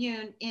affecting your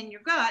immune in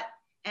your gut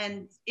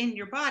and in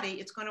your body,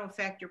 it's going to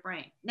affect your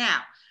brain. Now,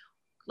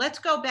 let's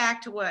go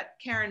back to what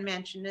Karen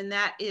mentioned, and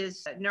that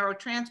is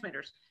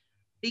neurotransmitters.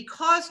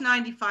 Because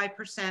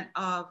 95%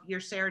 of your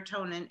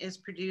serotonin is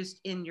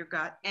produced in your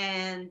gut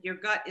and your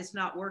gut is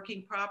not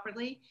working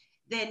properly,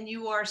 then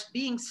you are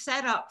being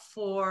set up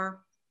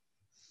for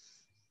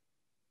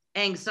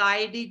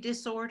anxiety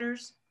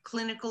disorders,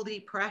 clinical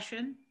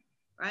depression,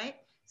 right?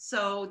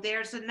 So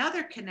there's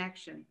another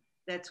connection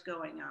that's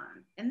going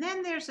on. And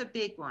then there's a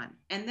big one,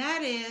 and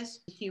that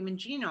is the Human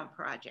Genome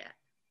Project.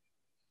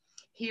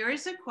 Here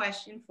is a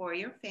question for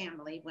your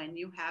family when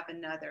you have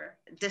another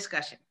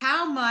discussion.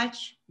 How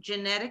much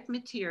genetic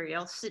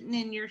material sitting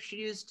in your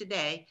shoes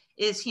today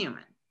is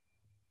human?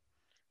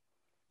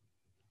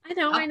 I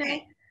know.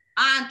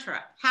 Antra,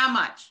 how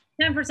much?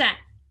 10%. 10%.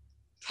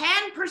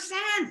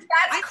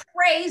 That's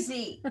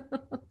crazy.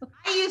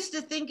 I used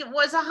to think it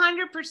was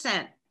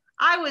 100%.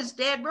 I was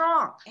dead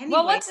wrong. Anyway,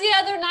 Well, what's the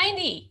other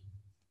 90?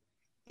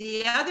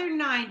 The other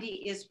 90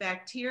 is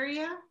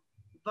bacteria,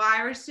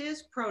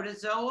 viruses,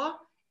 protozoa,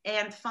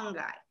 and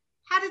fungi.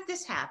 How did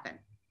this happen?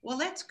 Well,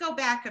 let's go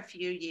back a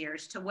few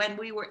years to when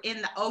we were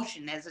in the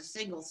ocean as a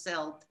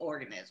single-celled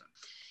organism.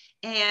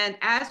 And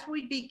as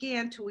we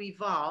began to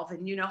evolve,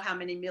 and you know how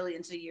many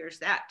millions of years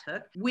that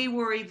took, we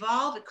were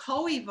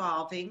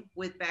co-evolving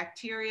with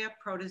bacteria,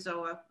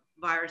 protozoa,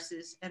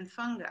 viruses, and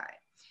fungi.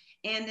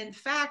 And in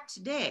fact,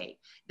 today,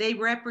 they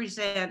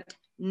represent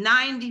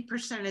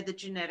 90% of the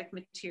genetic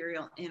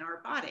material in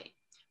our body.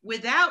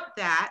 Without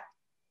that,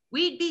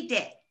 we'd be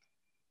dead.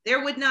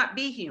 There would not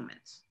be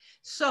humans.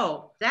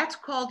 So that's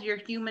called your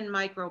human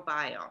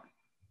microbiome.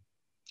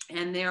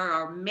 And there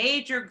are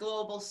major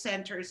global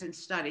centers and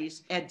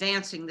studies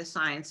advancing the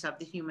science of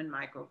the human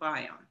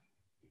microbiome.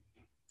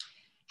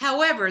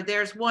 However,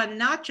 there's one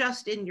not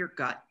just in your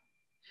gut,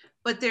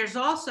 but there's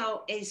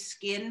also a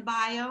skin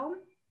biome,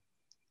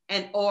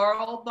 an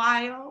oral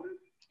biome,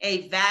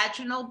 a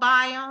vaginal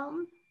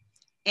biome,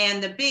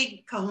 and the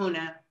big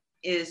kahuna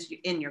is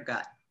in your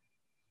gut.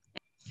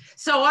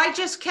 So I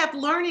just kept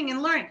learning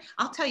and learning.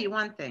 I'll tell you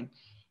one thing.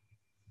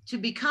 to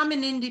become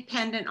an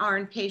independent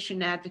RN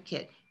patient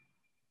advocate,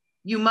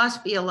 you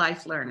must be a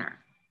life learner.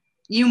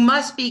 You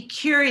must be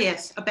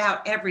curious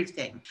about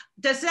everything.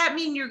 Does that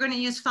mean you're going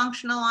to use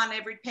functional on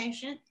every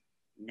patient?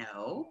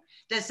 No.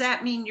 Does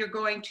that mean you're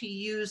going to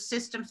use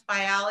systems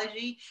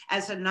biology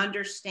as an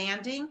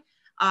understanding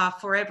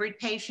for every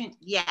patient?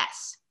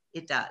 Yes,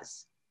 it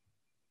does.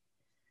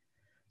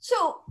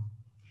 So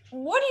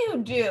what do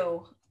you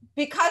do,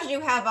 because you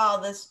have all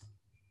this,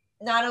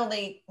 not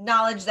only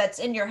knowledge that's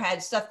in your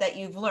head, stuff that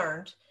you've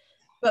learned,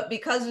 but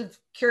because of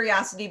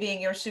curiosity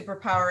being your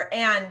superpower,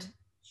 and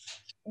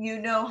you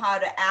know how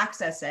to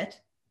access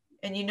it,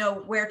 and you know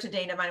where to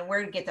data mine,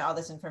 where to get to all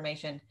this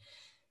information.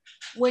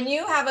 When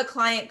you have a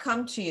client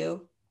come to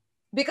you,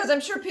 because I'm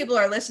sure people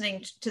are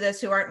listening to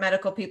this who aren't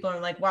medical people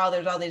and like, wow,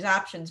 there's all these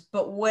options,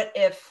 but what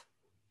if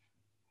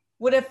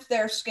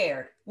they're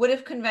scared? What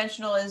if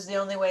conventional is the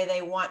only way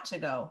they want to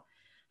go?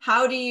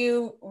 How do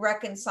you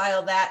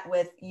reconcile that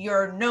with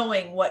your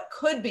knowing what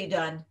could be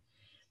done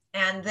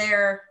and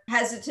their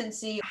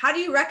hesitancy? How do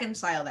you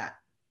reconcile that?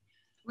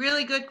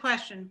 Really good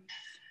question.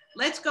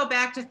 Let's go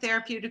back to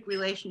therapeutic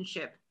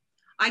relationship.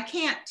 I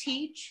can't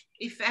teach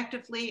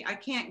effectively. I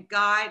can't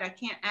guide. I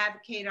can't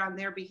advocate on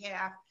their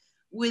behalf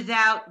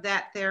without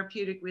that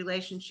therapeutic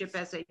relationship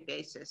as a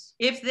basis.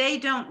 If they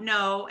don't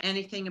know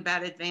anything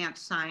about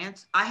advanced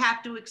science, I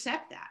have to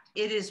accept that.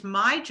 It is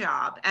my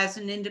job as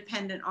an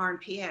independent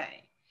RNPA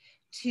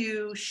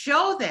to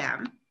show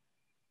them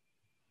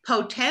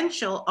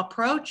potential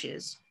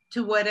approaches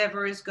to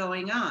whatever is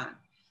going on.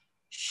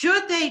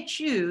 Should they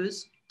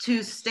choose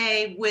to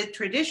stay with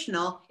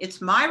traditional, it's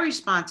my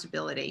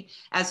responsibility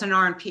as an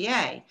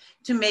RNPA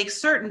to make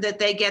certain that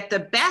they get the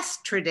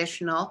best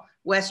traditional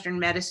Western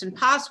medicine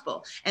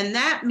possible. And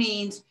that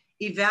means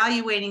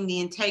evaluating the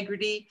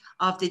integrity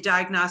of the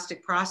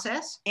diagnostic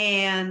process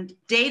and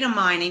data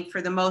mining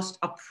for the most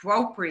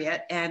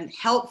appropriate and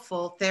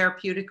helpful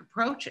therapeutic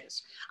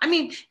approaches. I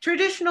mean,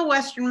 traditional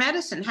Western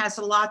medicine has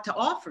a lot to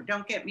offer,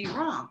 don't get me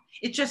wrong.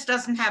 It just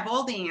doesn't have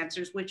all the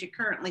answers, which it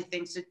currently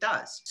thinks it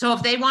does. So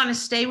if they want to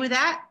stay with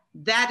that,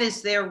 that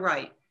is their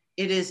right.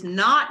 It is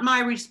not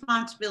my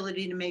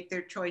responsibility to make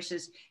their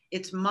choices.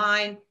 It's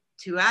mine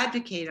to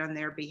advocate on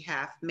their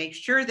behalf, make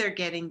sure they're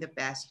getting the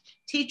best,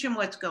 teach them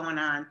what's going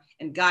on,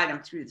 and guide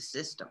them through the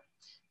system.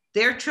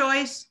 Their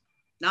choice,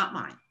 not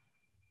mine.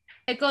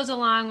 It goes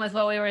along with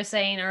what we were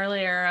saying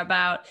earlier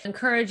about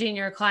encouraging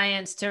your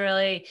clients to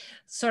really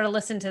sort of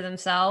listen to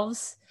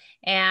themselves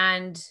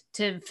and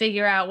to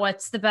figure out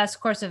what's the best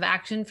course of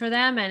action for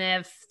them.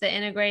 And if the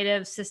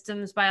integrative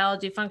systems,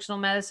 biology, functional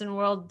medicine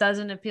world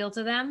doesn't appeal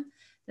to them,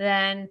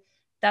 then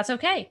that's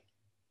okay.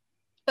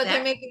 But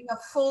they're making a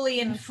fully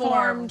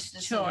informed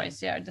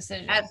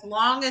decision. As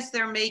long as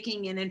they're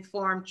making an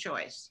informed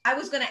choice. I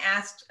was going to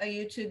ask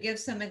you to give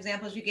some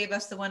examples. You gave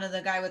us the one of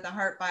the guy with the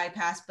heart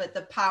bypass, but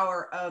the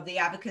power of the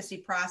advocacy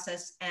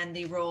process and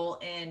the role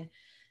in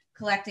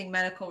collecting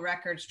medical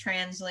records,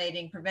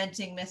 translating,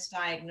 preventing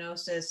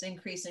misdiagnosis,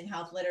 increasing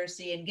health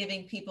literacy, and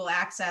giving people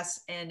access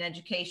and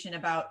education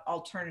about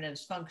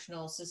alternatives,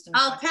 functional systems.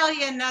 I'll tell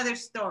you another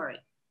story.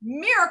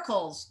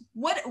 Miracles.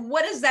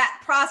 What is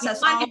that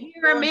process? You want to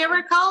hear a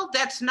miracle?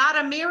 That's not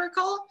a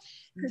miracle.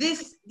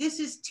 This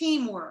is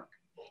teamwork.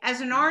 As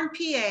an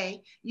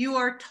RNPA, you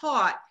are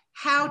taught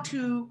how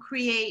to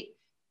create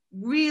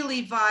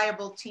really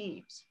viable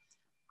teams.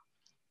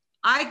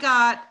 I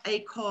got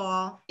a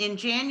call in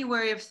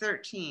January of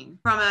 13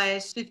 from a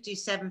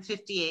 57,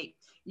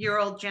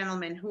 58-year-old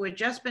gentleman who had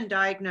just been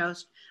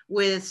diagnosed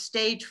with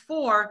stage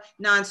 4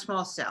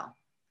 non-small cell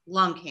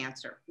lung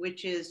cancer,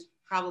 which is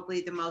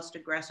probably the most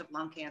aggressive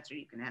lung cancer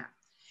you can have.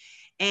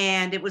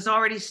 And it was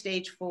already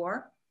stage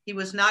 4. He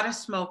was not a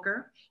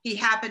smoker. He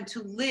happened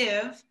to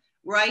live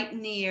right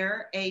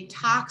near a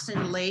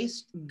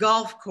toxin-laced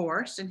golf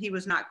course, and he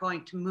was not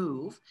going to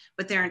move,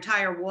 but their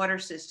entire water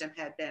system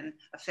had been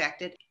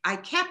affected. I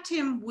kept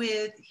him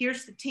with,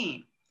 here's the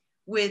team,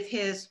 with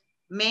his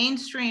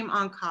mainstream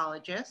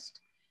oncologist,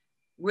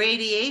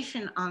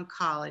 radiation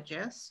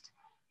oncologist,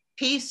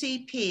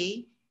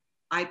 PCP.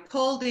 I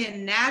pulled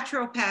in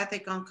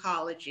naturopathic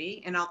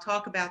oncology, and I'll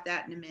talk about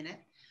that in a minute.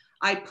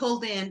 I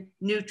pulled in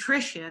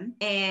nutrition,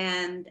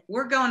 and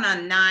we're going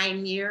on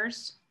 9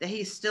 years that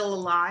he's still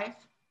alive,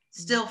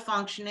 still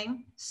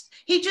functioning.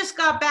 He just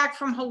got back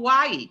from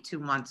Hawaii 2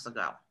 months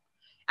ago.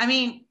 I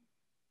mean,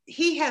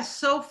 he has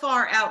so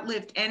far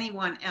outlived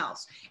anyone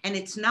else, and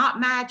it's not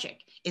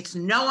magic. It's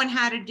knowing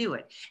how to do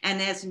it. And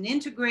as an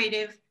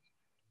integrative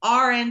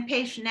RN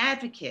patient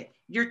advocate,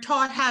 you're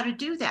taught how to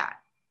do that.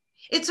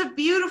 It's a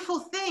beautiful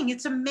thing.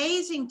 It's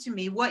amazing to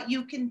me what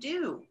you can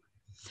do.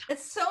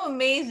 It's so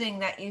amazing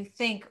that you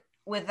think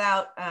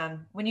without,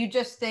 when you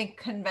just think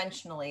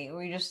conventionally,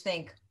 or you just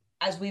think,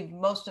 as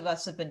most of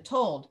us have been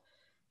told,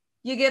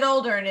 you get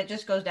older and it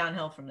just goes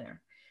downhill from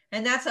there.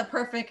 And that's a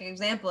perfect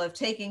example of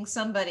taking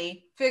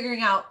somebody,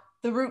 figuring out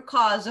the root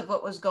cause of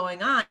what was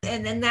going on.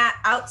 And then that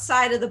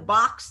outside of the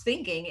box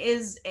thinking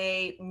is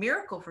a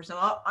miracle for some.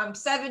 I'm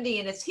 70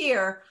 and it's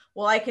here.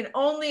 Well, I can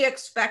only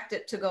expect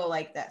it to go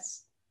like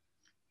this.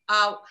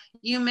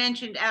 You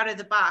mentioned out of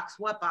the box.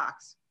 What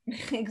box?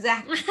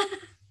 Exactly.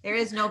 There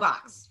is no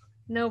box.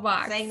 No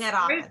box. Saying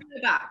that There is often.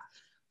 no box.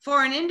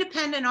 For an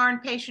independent RN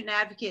patient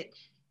advocate,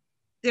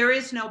 there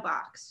is no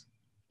box.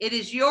 It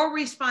is your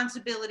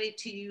responsibility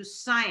to use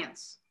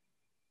science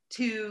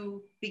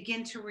to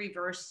begin to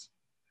reverse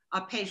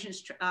a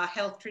patient's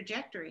health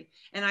trajectory.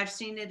 And I've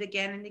seen it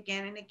again and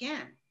again and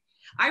again.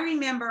 I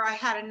remember I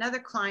had another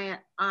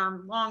client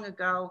long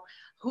ago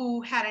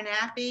who had an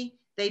appy.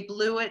 They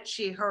blew it.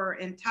 Her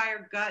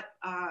entire gut,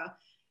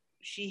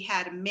 she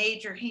had a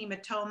major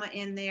hematoma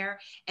in there.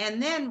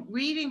 And then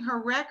reading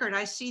her record,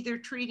 I see they're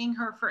treating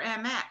her for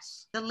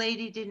MS. The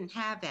lady didn't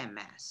have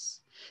MS.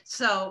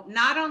 So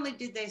not only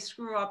did they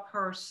screw up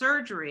her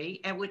surgery,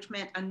 and which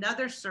meant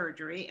another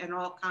surgery and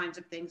all kinds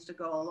of things to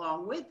go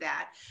along with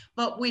that,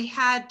 but we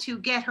had to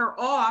get her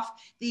off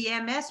the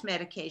MS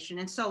medication.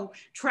 And so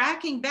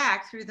tracking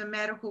back through the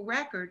medical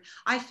record,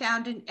 I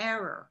found an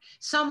error.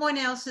 Someone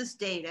else's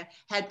data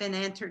had been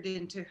entered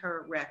into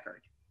her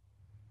record.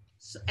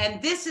 So,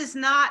 and this is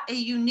not a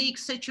unique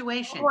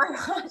situation. Oh my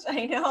gosh,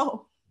 I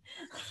know.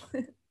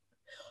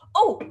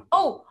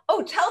 Oh,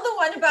 tell the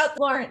one about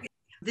Florence.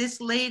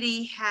 This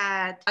lady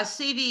had a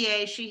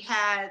CVA. She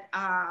had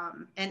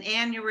an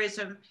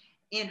aneurysm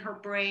in her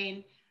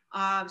brain.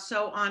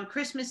 So on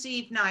Christmas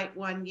Eve night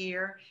one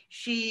year,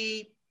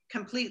 she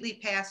completely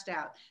passed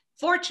out.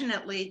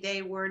 Fortunately,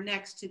 they were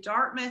next to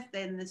Dartmouth,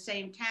 in the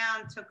same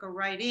town, took her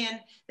right in.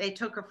 They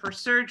took her for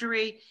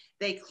surgery.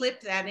 They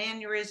clipped that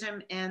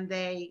aneurysm, and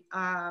they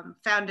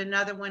found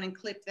another one and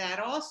clipped that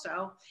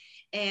also.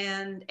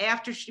 And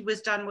after she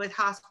was done with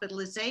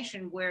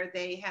hospitalization, where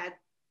they had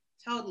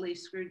totally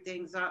screwed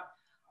things up,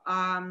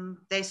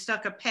 they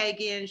stuck a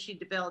peg in. She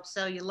developed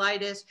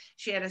cellulitis.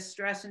 She had a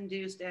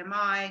stress-induced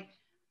MI.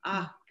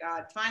 Oh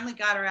God, finally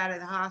got her out of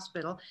the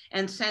hospital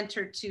and sent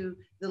her to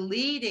the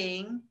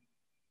leading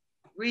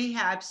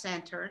rehab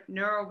center,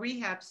 neuro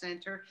rehab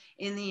center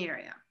in the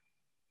area.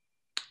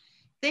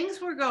 Things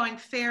were going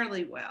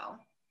fairly well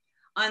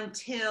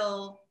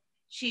until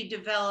she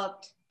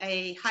developed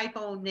a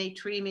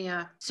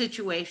hyponatremia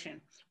situation.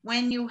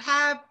 When you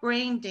have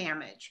brain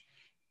damage,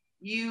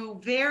 you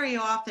very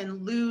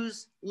often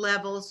lose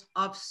levels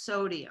of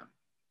sodium.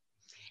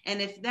 And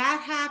if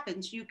that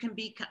happens, you can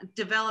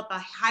develop a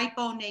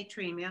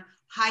hyponatremia,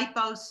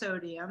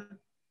 hyposodium,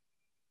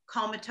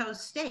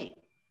 comatose state,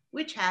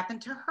 which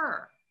happened to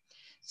her.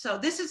 So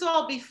this is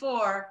all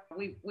before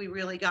we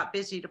really got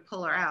busy to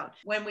pull her out.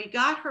 When we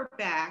got her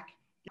back,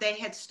 they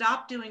had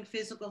stopped doing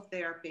physical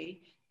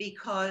therapy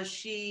because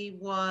she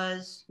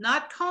was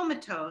not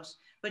comatose,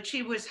 but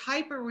she was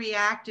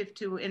hyperreactive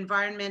to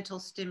environmental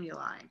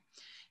stimuli.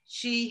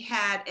 She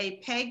had a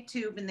PEG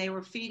tube and they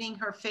were feeding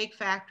her fake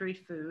factory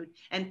food.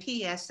 And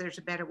P.S., there's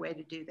a better way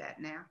to do that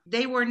now.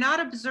 They were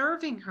not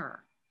observing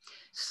her.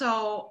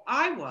 So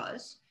I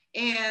was.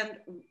 And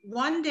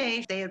one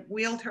day they had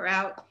wheeled her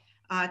out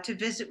to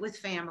visit with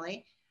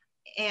family.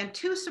 And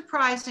two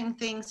surprising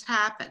things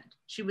happened.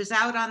 She was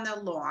out on the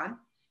lawn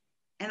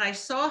and I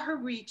saw her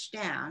reach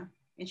down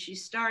and she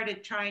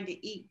started trying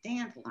to eat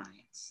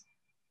dandelions.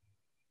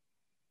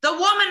 The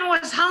woman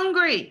was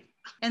hungry.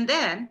 And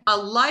then a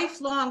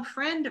lifelong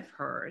friend of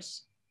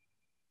hers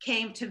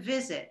came to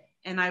visit,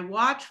 and I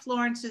watched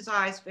Florence's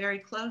eyes very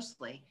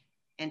closely,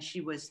 and she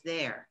was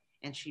there,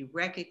 and she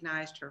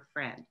recognized her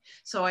friend.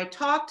 So I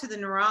talked to the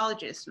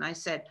neurologist, and I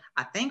said,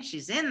 I think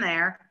she's in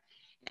there.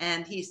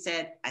 And he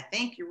said, I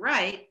think you're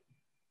right.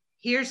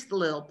 Here's the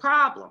little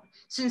problem.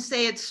 Since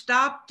they had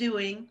stopped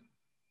doing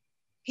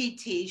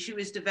PT, she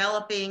was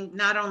developing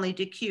not only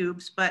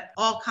decubes, but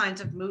all kinds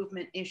of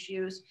movement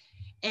issues.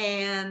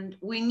 And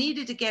we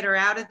needed to get her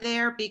out of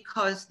there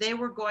because they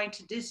were going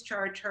to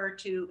discharge her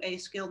to a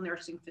skilled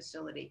nursing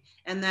facility.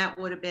 And that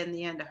would have been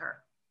the end of her.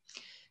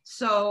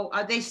 So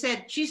they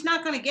said, she's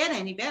not going to get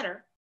any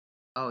better.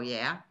 Oh,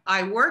 yeah.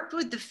 I worked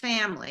with the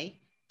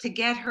family to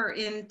get her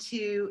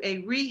into a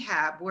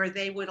rehab where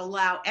they would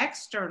allow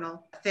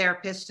external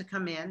therapists to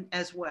come in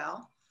as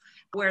well,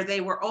 where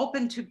they were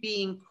open to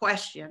being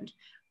questioned,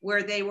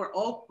 where they were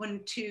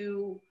open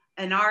to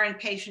an RN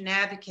patient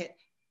advocate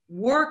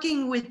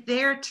working with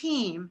their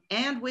team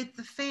and with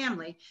the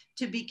family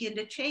to begin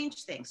to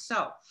change things.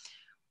 So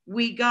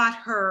we got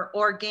her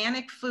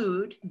organic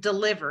food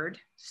delivered,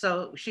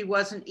 so she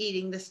wasn't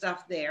eating the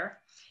stuff there.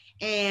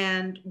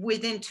 And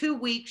within 2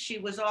 weeks, she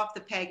was off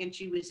the peg and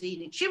she was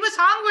eating. She was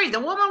hungry. The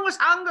woman was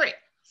hungry.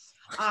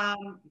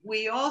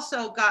 We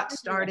also got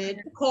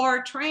started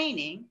core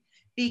training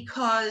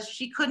because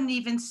she couldn't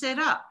even sit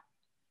up.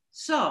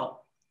 So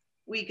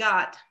we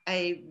got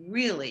a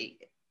really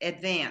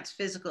advanced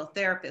physical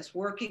therapist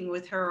working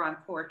with her on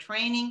core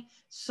training.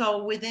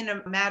 So within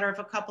a matter of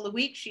a couple of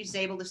weeks, she's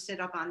able to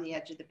sit up on the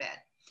edge of the bed.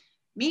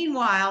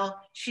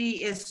 Meanwhile,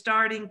 she is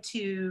starting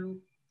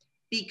to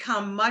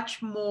become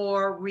much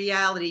more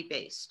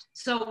reality-based.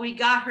 So we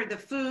got her the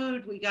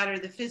food, we got her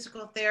the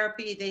physical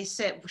therapy. They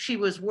said she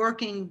was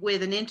working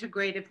with an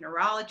integrative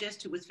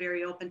neurologist who was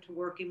very open to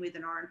working with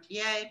an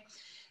RNPA.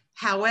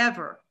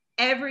 However,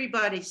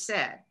 everybody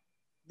said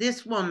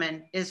this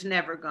woman is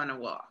never going to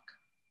walk,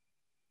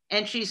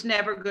 and she's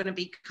never going to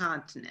be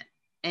continent.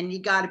 And you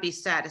got to be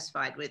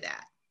satisfied with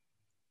that.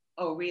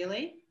 Oh,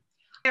 really?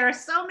 There are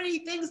so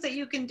many things that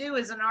you can do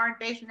as an RN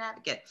patient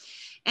advocate.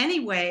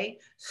 Anyway,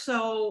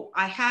 so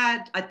I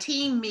had a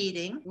team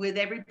meeting with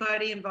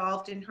everybody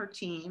involved in her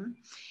team,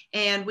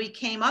 and we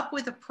came up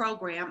with a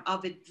program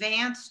of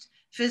advanced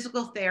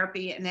physical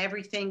therapy and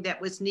everything that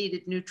was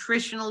needed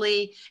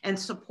nutritionally and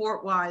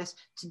support-wise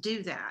to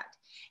do that.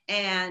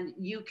 And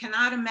you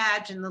cannot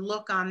imagine the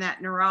look on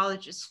that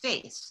neurologist's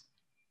face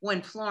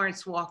when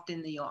Florence walked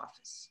in the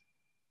office.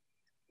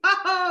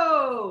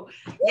 Oh,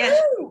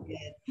 yes, she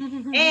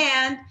did.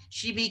 And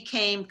she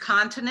became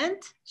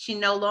continent. She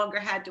no longer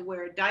had to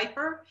wear a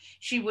diaper.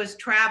 She was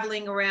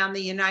traveling around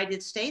the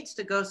United States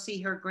to go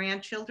see her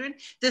grandchildren.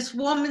 This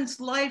woman's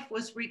life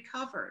was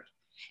recovered.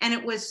 And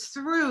it was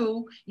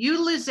through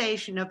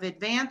utilization of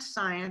advanced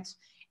science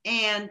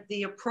and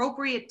the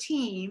appropriate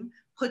team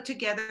put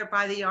together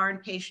by the RN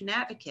patient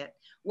advocate,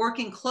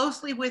 working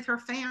closely with her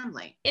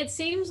family. It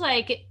seems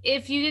like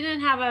if you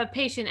didn't have a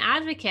patient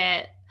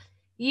advocate,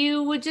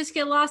 you would just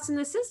get lost in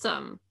the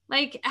system.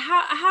 Like,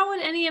 how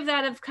would any of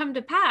that have come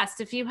to pass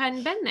if you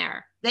hadn't been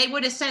there? They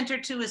would have sent her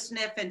to a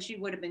SNF and she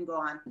would have been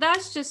gone.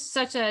 That's just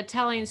such a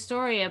telling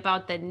story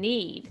about the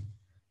need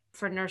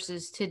for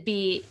nurses to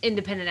be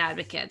independent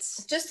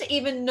advocates. Just to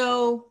even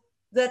know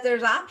that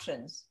there's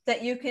options,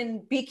 that you can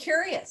be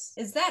curious.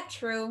 Is that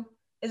true?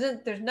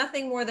 There's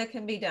nothing more that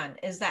can be done?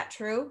 Is that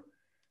true?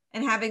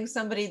 And having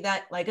somebody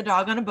that, like a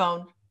dog on a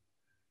bone.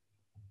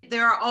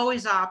 There are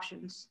always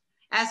options.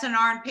 As an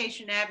RN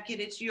patient advocate,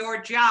 it's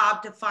your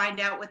job to find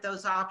out what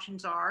those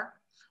options are,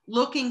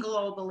 looking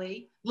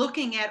globally,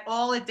 looking at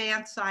all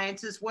advanced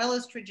science as well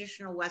as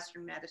traditional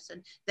Western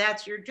medicine.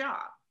 That's your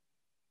job.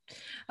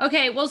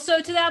 Okay, well,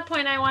 so to that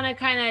point, I want to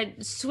kind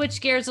of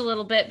switch gears a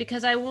little bit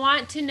because I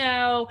want to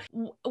know,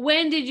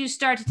 when did you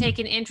start to take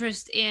an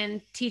interest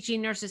in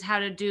teaching nurses how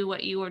to do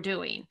what you were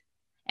doing?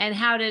 And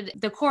how did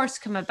the course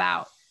come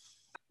about?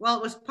 Well,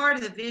 it was part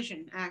of the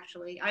vision,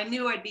 actually. I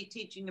knew I'd be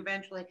teaching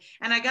eventually.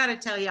 And I got to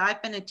tell you,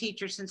 I've been a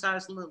teacher since I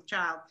was a little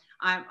child.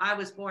 I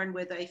was born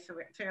with a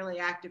fairly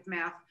active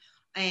mouth.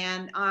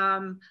 And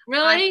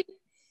really?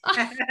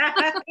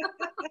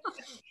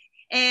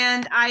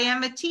 And I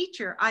am a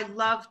teacher. I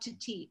love to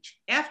teach.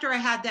 After I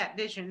had that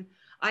vision,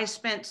 I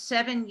spent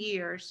 7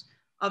 years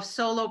of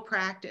solo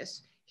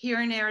practice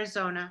here in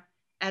Arizona,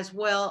 as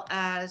well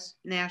as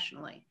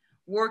nationally,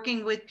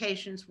 working with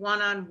patients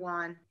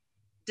one-on-one,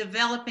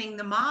 developing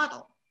the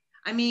model.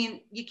 I mean,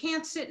 you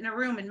can't sit in a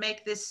room and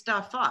make this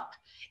stuff up.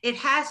 It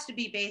has to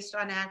be based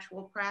on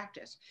actual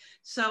practice.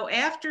 So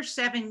after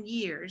 7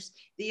 years,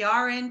 the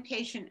RN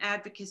patient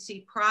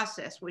advocacy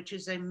process, which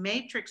is a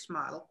matrix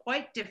model,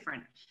 quite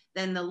different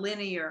than the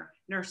linear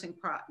nursing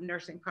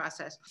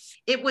process,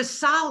 it was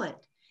solid.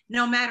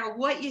 No matter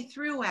what you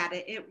threw at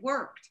it, it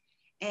worked.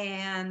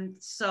 And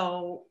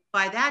so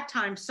by that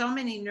time, so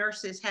many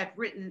nurses had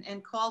written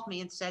and called me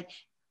and said,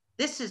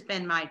 this has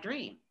been my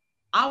dream.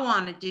 I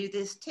want to do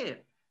this too.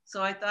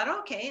 So I thought,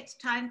 okay, it's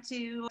time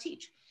to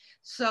teach.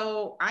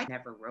 So I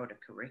never wrote a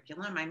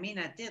curriculum. I mean,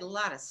 I did a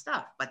lot of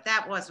stuff, but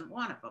that wasn't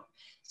one of them.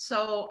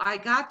 So I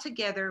got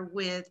together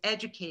with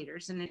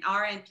educators and an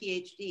RN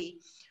PhD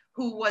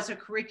who was a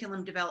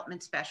curriculum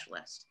development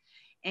specialist.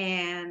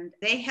 And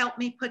they helped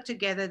me put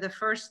together the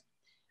first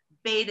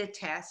beta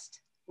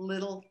test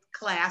little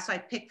class. I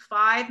picked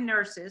 5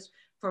 nurses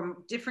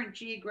from different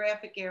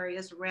geographic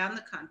areas around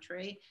the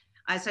country.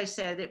 As I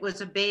said, it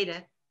was a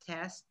beta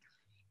test.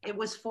 It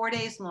was 4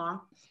 days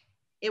long.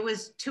 It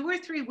was 2 or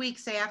 3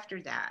 weeks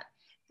after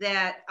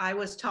that I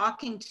was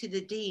talking to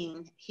the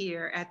dean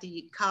here at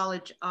the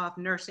College of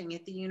Nursing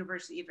at the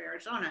University of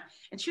Arizona,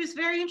 and she was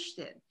very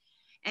interested.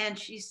 And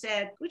she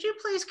said, would you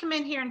please come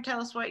in here and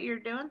tell us what you're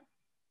doing?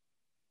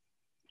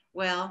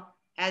 Well,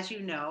 as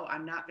you know,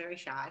 I'm not very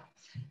shy.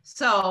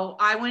 So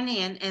I went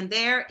in, and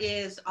there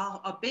is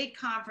a big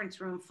conference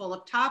room full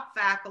of top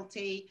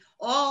faculty,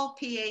 all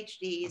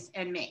PhDs,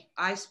 and me.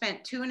 I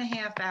spent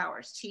 2.5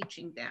 hours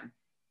teaching them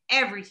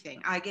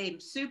everything. I gave them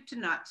soup to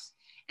nuts,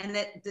 and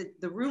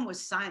the room was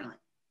silent.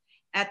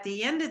 At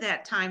the end of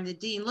that time, the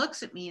dean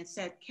looks at me and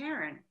said,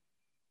 Karen,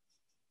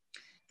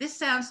 this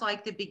sounds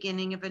like the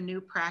beginning of a new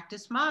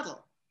practice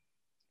model.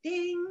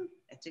 Ding,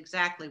 that's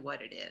exactly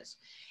what it is.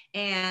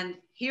 And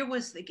here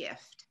was the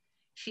gift.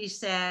 She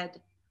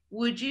said,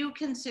 would you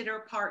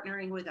consider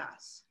partnering with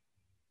us?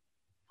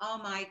 Oh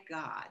my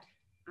God.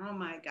 Oh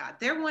my God.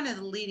 They're one of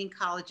the leading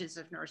colleges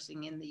of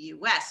nursing in the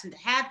US, and to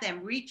have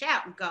them reach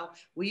out and go,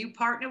 will you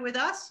partner with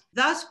us?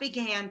 Thus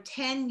began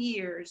 10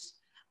 years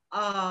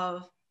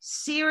of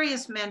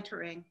serious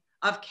mentoring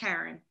of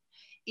Karen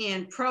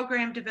in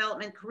program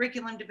development,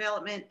 curriculum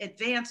development,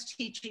 advanced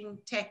teaching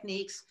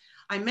techniques.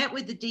 I met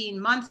with the dean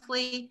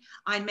monthly.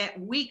 I met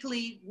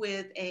weekly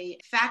with a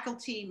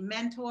faculty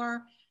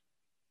mentor.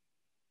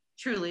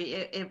 Truly,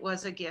 it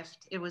was a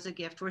gift. It was a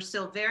gift. We're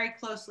still very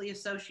closely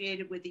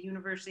associated with the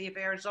University of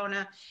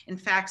Arizona. In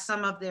fact,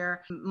 some of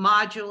their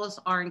modules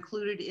are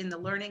included in the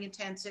learning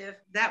intensive.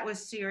 That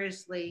was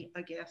seriously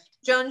a gift.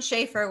 Joan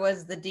Schaefer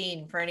was the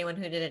dean, for anyone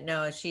who didn't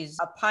know. She's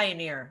a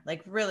pioneer,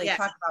 like really Yes.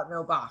 talk about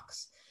no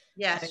box.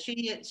 Yes,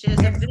 she is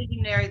a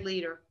visionary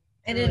leader.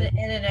 And in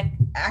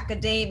an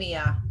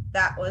academia,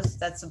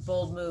 that's a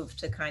bold move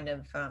to kind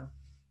of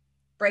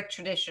break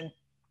tradition,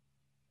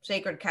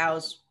 sacred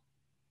cows,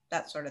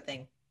 that sort of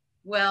thing.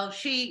 Well,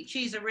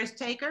 she's a risk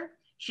taker.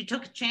 She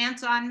took a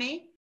chance on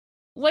me.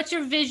 What's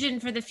your vision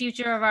for the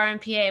future of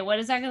RNPA? What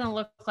is that going to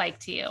look like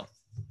to you?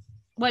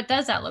 What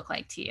does that look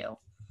like to you?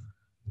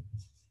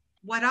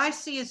 What I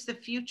see as the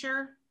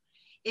future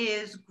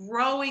is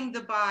growing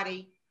the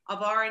body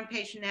of RN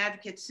patient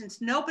advocates. Since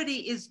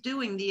nobody is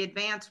doing the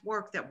advanced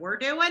work that we're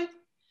doing,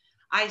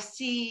 I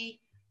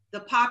see the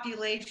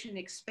population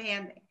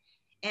expanding.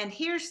 And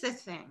here's the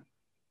thing.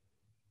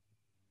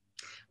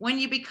 When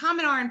you become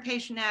an RN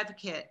patient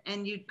advocate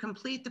and you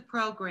complete the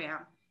program,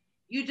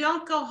 you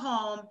don't go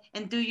home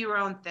and do your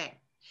own thing.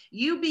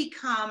 You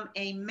become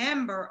a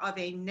member of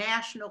a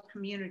national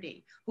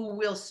community who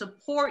will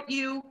support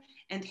you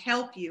and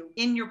help you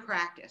in your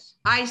practice.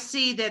 I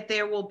see that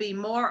there will be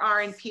more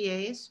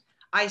RNPAs.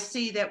 I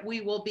see that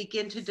we will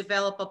begin to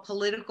develop a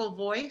political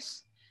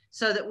voice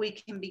so that we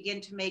can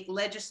begin to make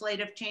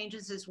legislative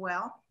changes as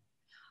well.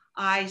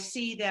 I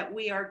see that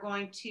we are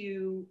going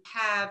to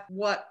have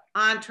what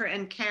Antra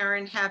and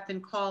Karen have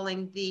been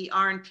calling the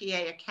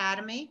RNPA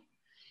Academy,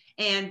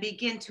 and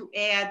begin to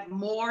add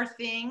more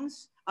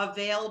things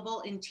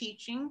available in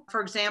teaching.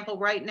 For example,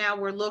 right now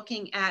we're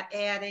looking at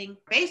adding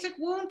basic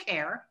wound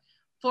care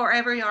for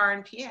every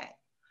RNPA.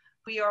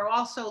 We are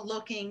also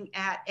looking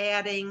at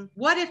adding,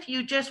 what if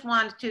you just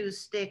want to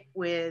stick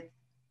with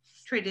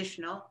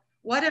traditional?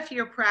 What if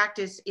your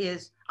practice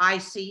is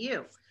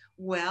ICU?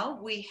 Well,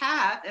 we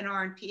have an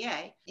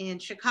RNPA in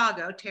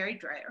Chicago, Terry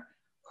Dreyer,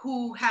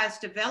 who has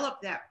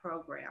developed that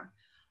program.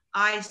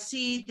 I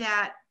see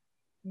that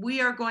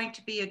we are going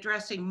to be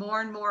addressing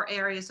more and more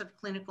areas of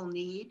clinical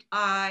need.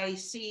 I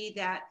see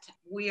that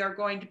we are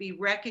going to be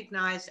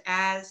recognized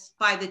as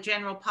by the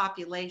general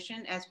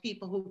population as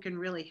people who can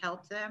really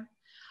help them.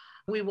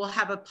 We will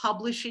have a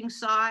publishing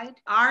side.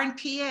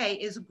 RNPA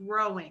is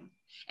growing,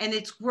 and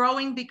it's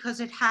growing because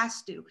it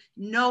has to.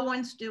 No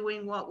one's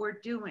doing what we're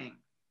doing.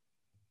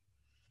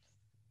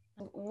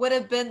 What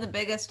have been the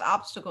biggest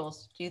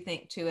obstacles, do you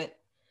think, to it?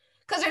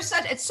 Because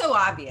it's so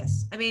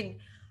obvious. I mean,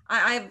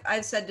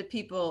 I've said to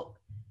people,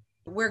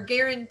 we're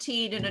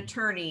guaranteed an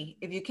attorney.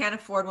 If you can't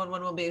afford one,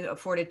 one will be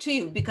afforded to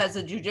you, because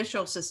the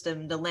judicial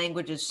system, the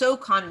language is so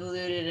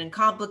convoluted and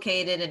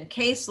complicated, and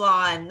case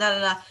law and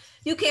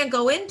you can't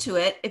go into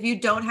it if you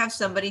don't have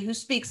somebody who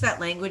speaks that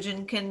language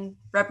and can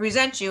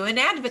represent you and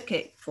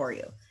advocate for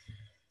you.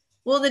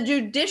 Well, in the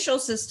judicial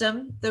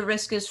system, the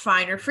risk is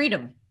fine or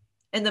freedom.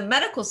 In the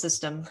medical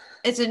system,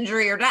 it's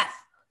injury or death,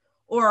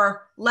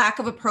 or lack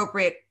of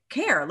appropriate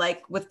care.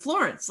 Like with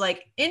Florence,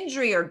 like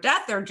injury or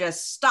death are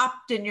just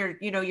stopped in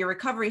your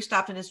recovery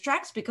stopped in its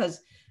tracks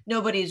because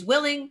nobody's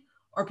willing,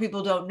 or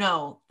people don't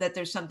know that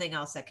there's something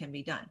else that can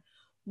be done.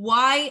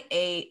 Why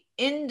a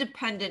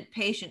independent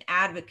patient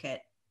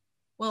advocate?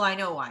 Well, I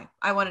know why.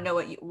 I want to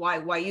know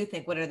why you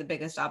think, what are the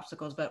biggest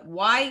obstacles, but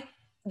why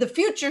the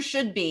future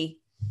should be,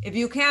 if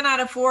you cannot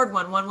afford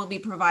one, one will be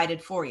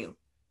provided for you.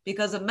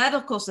 Because the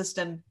medical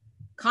system,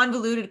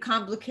 convoluted,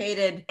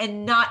 complicated,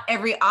 and not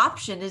every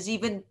option is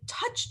even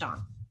touched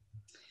on.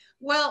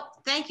 Well,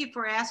 thank you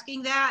for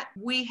asking that.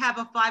 We have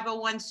a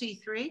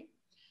 501c3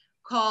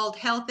 called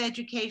Health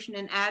Education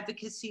and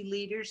Advocacy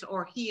Leaders,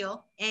 or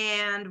HEAL.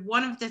 And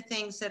one of the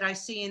things that I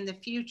see in the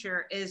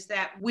future is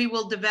that we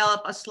will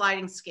develop a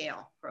sliding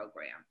scale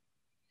program.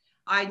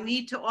 I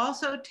need to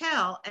also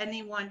tell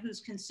anyone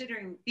who's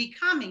considering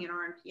becoming an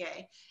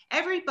RNPA,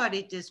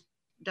 everybody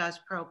does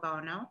pro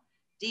bono.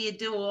 Do you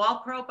do all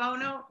pro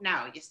bono?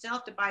 No, you still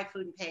have to buy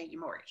food and pay your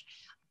mortgage.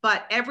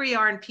 But every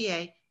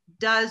RNPA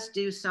does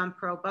do some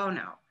pro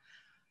bono.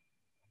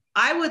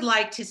 I would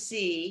like to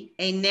see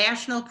a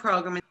national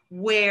program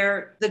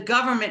where the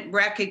government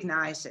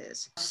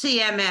recognizes,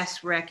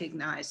 CMS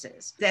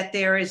recognizes that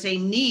there is a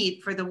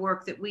need for the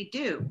work that we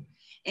do.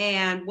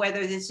 And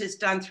whether this is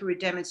done through a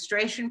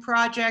demonstration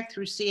project,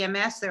 through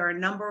CMS, there are a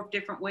number of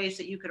different ways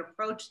that you could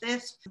approach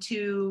this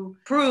to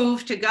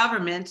prove to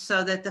government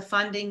so that the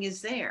funding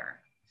is there.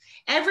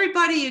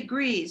 Everybody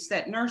agrees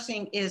that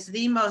nursing is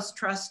the most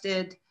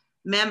trusted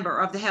member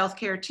of the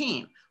healthcare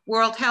team.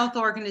 World Health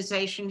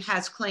Organization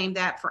has claimed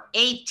that for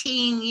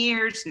 18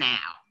 years now.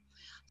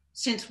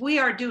 Since we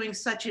are doing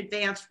such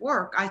advanced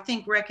work, I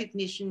think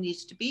recognition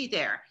needs to be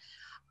there.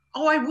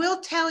 Oh, I will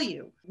tell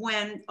you,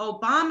 when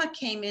Obama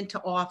came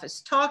into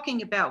office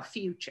talking about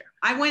future,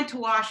 I went to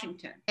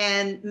Washington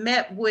and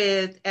met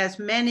with as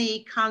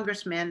many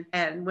congressmen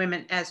and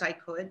women as I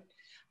could,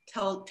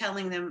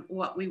 telling them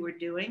what we were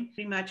doing.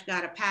 Pretty much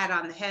got a pat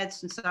on the head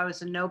since I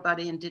was a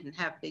nobody and didn't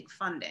have big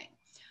funding.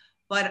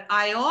 But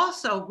I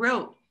also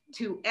wrote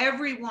to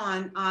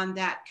everyone on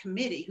that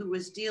committee who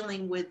was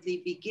dealing with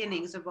the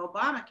beginnings of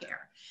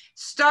Obamacare,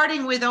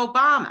 starting with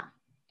Obama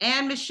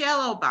and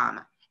Michelle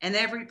Obama and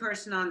every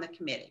person on the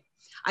committee.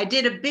 I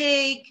did a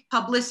big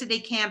publicity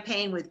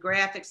campaign with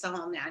graphics, the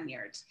whole 9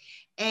 yards.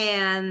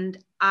 And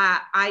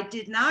I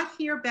did not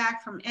hear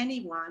back from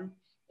anyone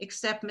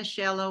except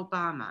Michelle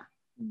Obama.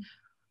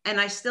 And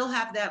I still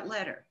have that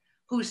letter,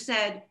 who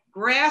said,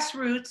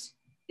 grassroots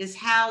is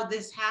how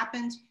this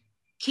happens.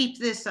 Keep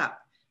this up.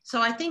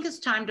 So I think it's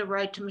time to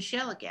write to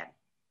Michelle again.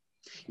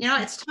 You know,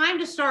 it's time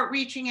to start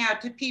reaching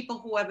out to people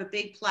who have a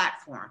big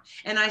platform.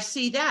 And I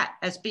see that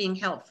as being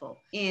helpful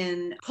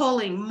in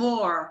pulling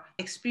more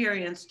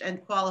experienced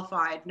and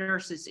qualified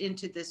nurses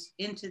into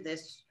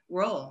this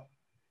role.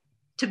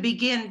 To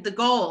begin, the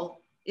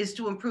goal is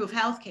to improve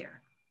healthcare.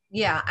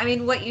 Yeah, I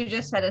mean, what you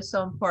just said is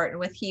so important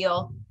with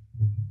HEAL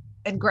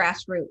and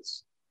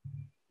grassroots.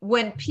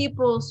 When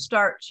people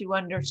start to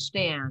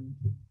understand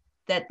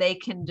that they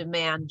can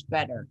demand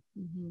better,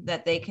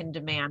 that they can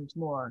demand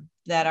more,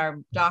 that our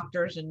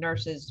doctors and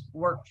nurses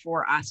work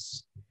for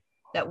us,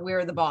 that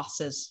we're the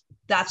bosses,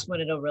 that's when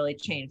it'll really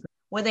change.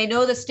 When they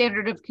know the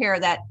standard of care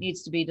that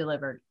needs to be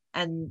delivered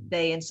and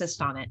they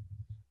insist on it,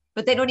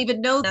 but they don't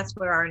even know that's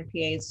where our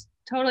NPAs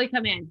totally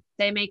come in.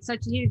 They make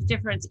such a huge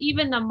difference.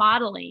 Even the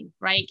modeling,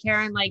 right,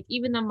 Karen? Like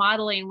even the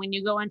modeling, when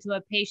you go into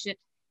a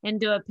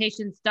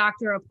patient's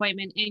doctor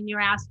appointment and you're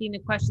asking the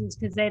questions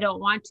because they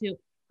don't want to,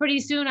 pretty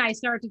soon I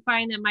start to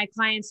find that my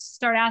clients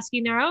start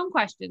asking their own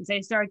questions.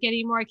 They start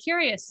getting more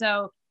curious.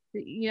 So,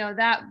 you know,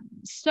 that's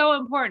so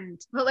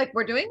important. But like,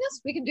 we're doing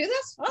this, we can do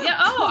this. Oh. Yeah.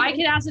 Oh, I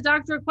can ask the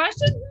doctor a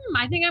question.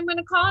 I think I'm going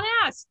to call and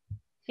ask.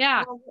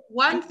 Yeah. Well,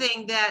 one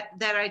thing that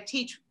I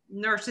teach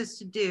nurses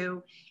to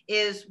do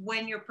is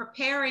when you're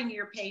preparing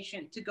your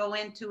patient to go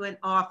into an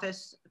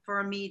office for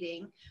a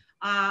meeting,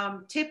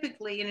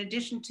 typically, in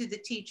addition to the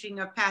teaching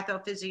of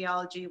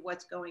pathophysiology of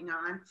what's going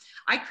on,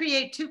 I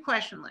create 2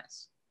 question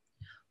lists.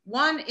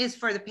 One is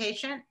for the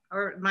patient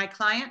or my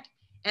client,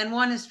 and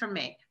one is for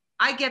me.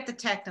 I get the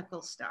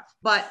technical stuff,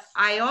 but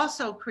I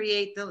also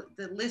create the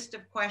list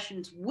of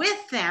questions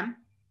with them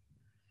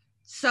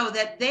so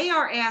that they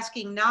are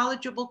asking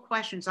knowledgeable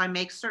questions. I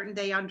make certain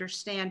they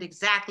understand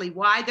exactly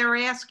why they're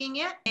asking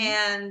it.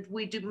 And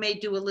we may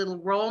do a little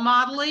role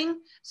modeling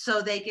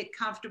so they get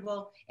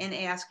comfortable in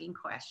asking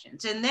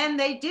questions. And then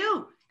they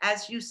do,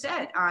 as you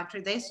said,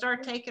 Andrea, they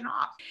start taking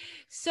off.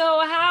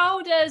 So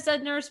how does a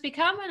nurse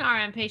become an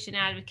RN patient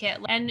advocate?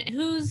 And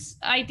who's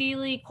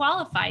ideally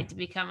qualified to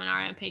become an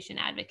RN patient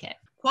advocate?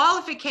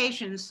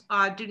 Qualifications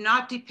do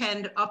not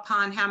depend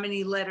upon how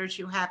many letters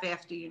you have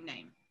after your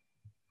name.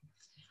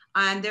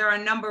 And there are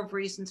a number of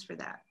reasons for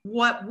that.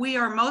 What we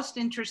are most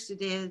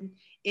interested in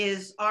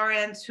is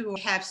RNs who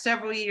have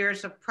several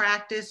years of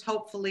practice,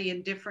 hopefully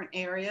in different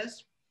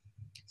areas.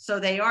 So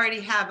they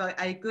already have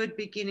a good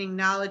beginning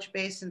knowledge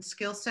base and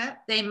skill set.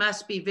 They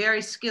must be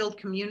very skilled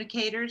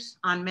communicators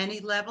on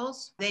many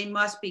levels. They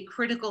must be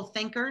critical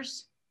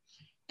thinkers.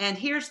 And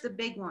here's the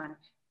big one.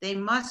 They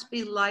must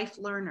be life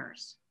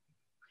learners.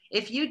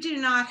 If you do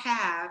not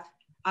have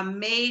a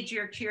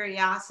major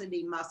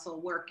curiosity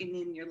muscle working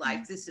in your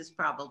life, this is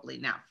probably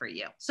not for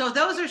you. So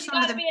those are some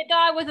of the— be a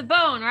dog with a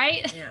bone,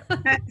 right?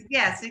 Yeah.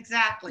 Yes,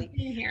 exactly.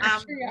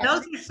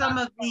 Those are some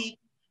of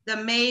the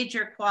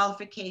major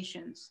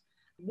qualifications.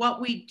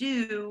 What we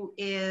do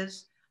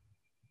is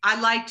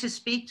I like to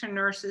speak to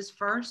nurses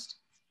first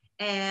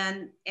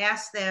and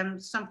ask them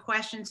some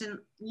questions and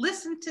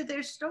listen to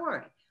their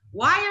story.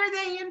 Why are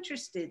they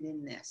interested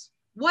in this?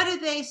 What do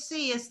they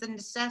see as the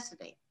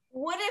necessity?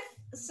 What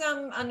if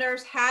a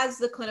nurse has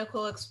the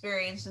clinical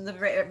experience and the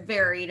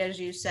varied, as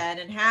you said,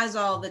 and has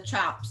all the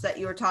chops that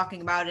you were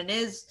talking about and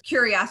is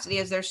curiosity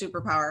as their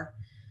superpower,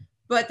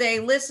 but they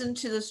listen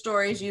to the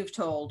stories you've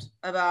told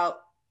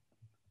about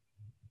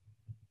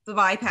the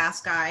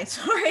bypass guy,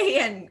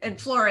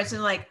 and Florence,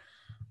 and like,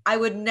 I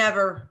would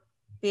never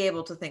be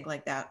able to think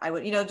like that. I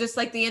would, just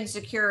like the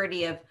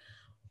insecurity of,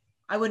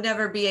 I would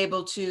never be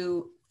able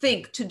to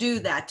think to do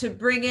that, to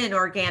bring in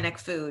organic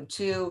food,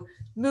 to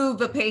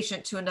move a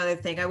patient to another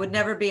thing. I would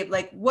never be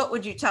like, what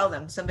would you tell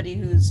them? Somebody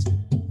who's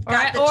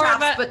got the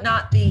chops, but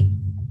not the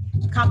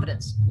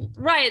competence.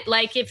 Right.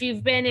 Like if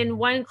you've been in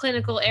one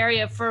clinical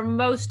area for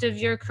most of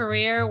your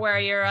career where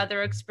your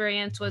other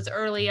experience was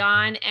early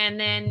on, and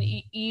then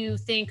you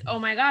think, oh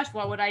my gosh,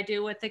 what would I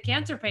do with the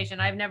cancer patient?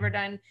 I've never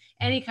done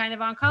any kind of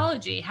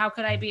oncology. How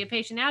could I be a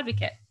patient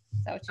advocate?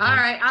 Is that what you mean? All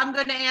right. I'm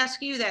going to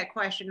ask you that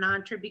question,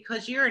 Andrea,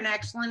 because you're an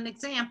excellent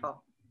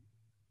example.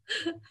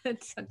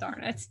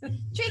 Darn it.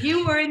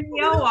 You were in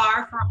the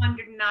OR for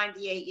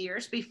 198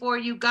 years before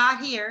you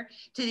got here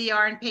to the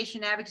RN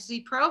Patient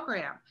Advocacy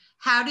Program.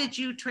 How did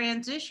you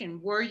transition?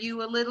 Were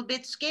you a little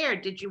bit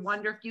scared? Did you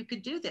wonder if you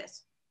could do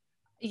this?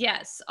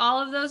 Yes, all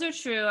of those are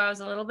true. I was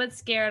a little bit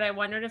scared. I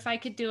wondered if I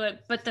could do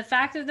it. But the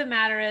fact of the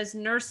matter is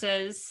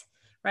nurses,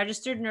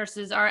 registered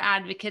nurses, are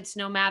advocates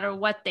no matter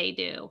what they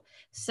do.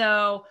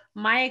 So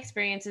my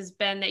experience has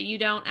been that you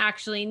don't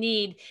actually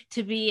need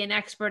to be an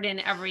expert in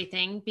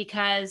everything,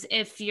 because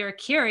if you're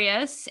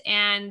curious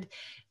and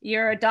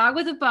You're a dog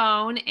with a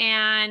bone,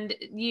 and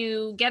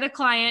you get a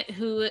client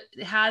who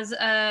has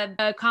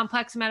a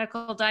complex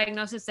medical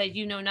diagnosis that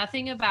you know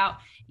nothing about.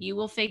 You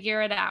will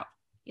figure it out.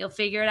 You'll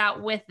figure it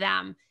out with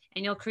them,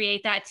 and you'll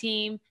create that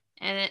team,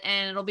 and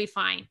it'll be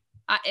fine.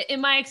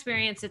 In my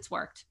experience, it's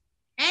worked.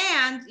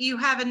 And you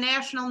have a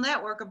national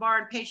network of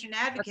RN patient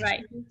advocates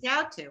to reach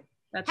out to.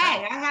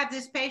 Hey, I have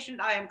this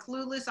patient. I am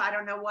clueless. I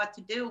don't know what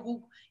to do.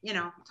 Who,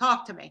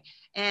 talk to me,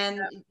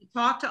 and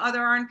talk to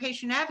other RN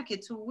patient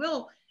advocates who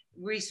will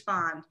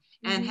respond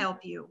and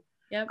help you.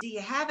 Yep. Do you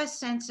have a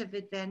sense of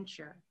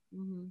adventure?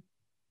 Mm-hmm.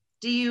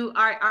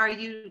 Are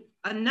you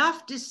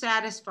enough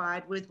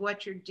dissatisfied with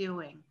what you're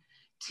doing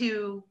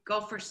to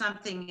go for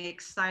something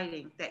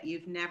exciting that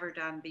you've never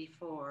done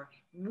before,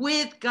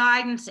 with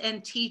guidance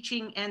and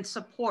teaching and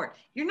support?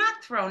 You're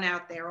not thrown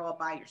out there all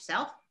by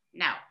yourself.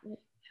 No,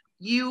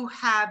 you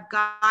have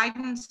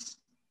guidance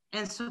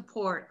and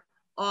support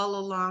all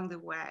along the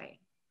way.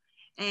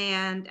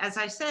 And as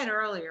I said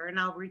earlier, and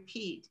I'll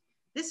repeat,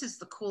 this is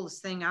the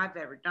coolest thing I've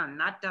ever done.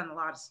 And I've done a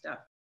lot of stuff.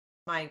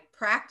 My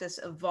practice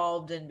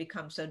evolved and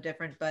become so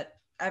different, but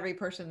every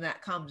person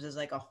that comes is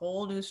like a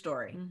whole new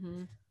story.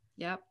 Mm-hmm.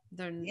 Yep.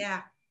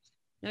 Yeah.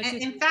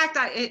 In fact,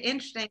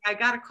 interesting, I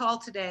got a call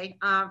today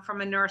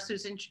from a nurse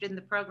who's interested in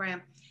the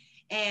program,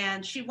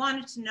 and she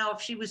wanted to know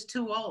if she was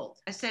too old.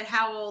 I said,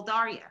 how old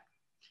are you?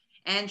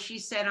 And she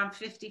said, I'm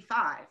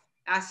 55.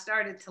 I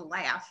started to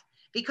laugh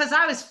because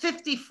I was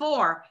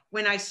 54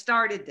 when I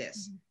started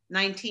this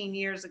 19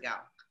 years ago.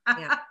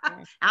 Yeah.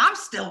 I'm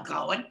still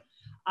going.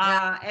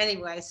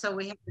 Anyway, so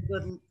we have a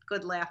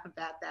good laugh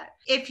about that.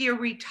 If you're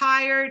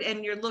retired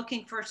and you're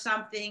looking for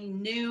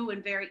something new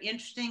and very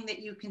interesting that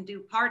you can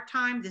do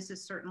part-time, this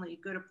is certainly a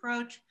good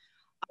approach.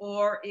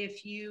 Or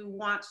if you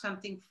want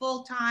something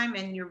full-time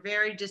and you're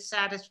very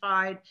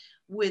dissatisfied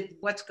with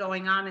what's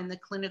going on in the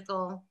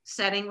clinical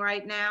setting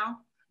right now,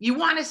 you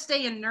want to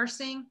stay in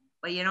nursing,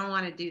 but you don't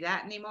want to do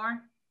that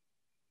anymore,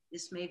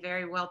 this may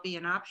very well be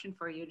an option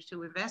for you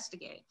to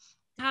investigate.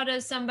 How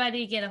does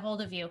somebody get a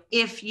hold of you?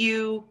 If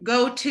you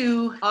go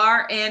to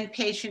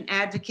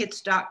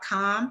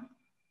rnpatientadvocates.com,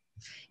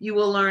 you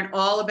will learn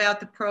all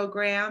about the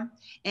program.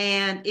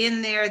 And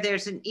in there,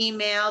 there's an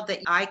email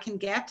that I can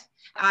get.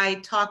 I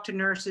talk to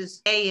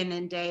nurses day in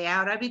and day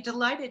out. I'd be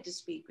delighted to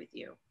speak with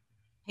you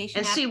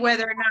and see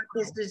whether or not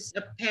this is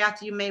a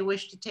path you may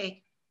wish to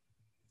take.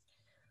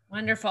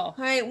 Wonderful. All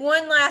right,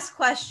 one last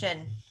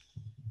question.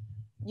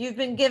 You've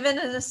been given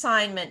an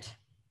assignment.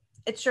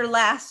 It's your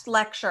last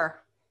lecture.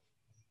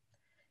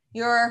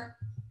 Your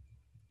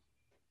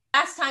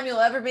last time you'll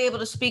ever be able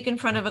to speak in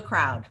front of a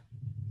crowd.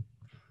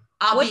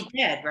 I'll be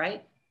dead,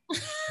 right?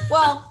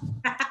 Well,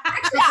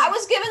 actually, I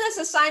was given this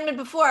assignment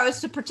before. I was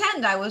to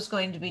pretend I was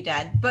going to be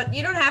dead, but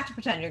you don't have to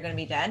pretend you're going to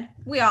be dead.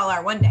 We all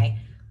are one day,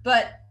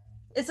 but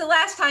it's the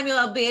last time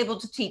you'll be able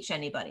to teach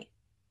anybody.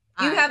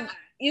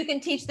 You can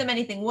teach them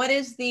anything. What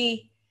is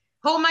the...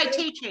 Who am I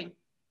teaching?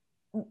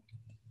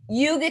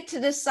 You get to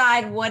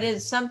decide what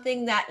is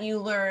something that you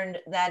learned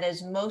that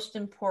is most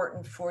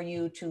important for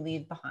you to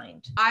leave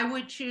behind. I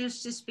would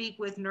choose to speak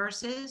with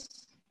nurses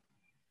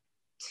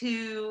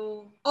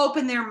to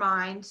open their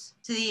minds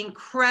to the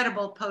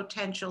incredible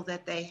potential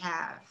that they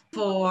have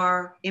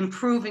for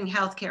improving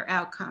healthcare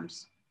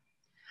outcomes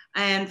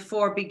and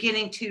for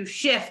beginning to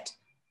shift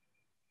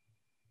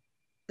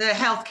the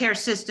healthcare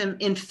system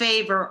in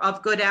favor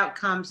of good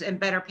outcomes and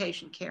better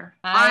patient care.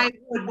 I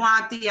would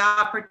want the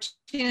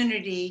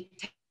opportunity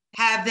to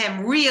have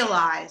them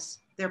realize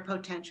their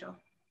potential.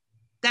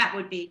 That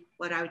would be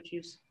what I would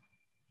choose.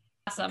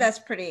 Awesome. That's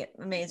pretty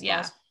amazeballs.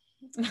 Yeah.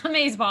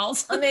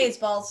 Amazeballs.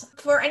 Amazeballs.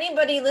 For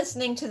anybody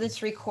listening to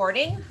this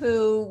recording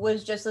who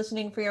was just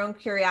listening for your own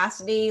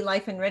curiosity,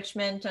 life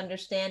enrichment,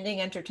 understanding,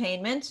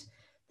 entertainment,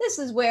 this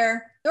is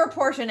where your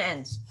portion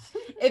ends.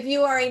 If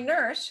you are a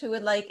nurse who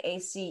would like a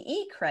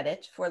CE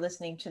credit for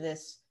listening to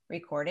this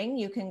recording,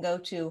 you can go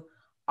to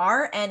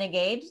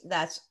RNegade,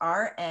 that's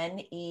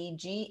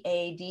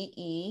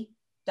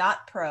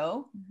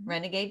RNEGADE.pro,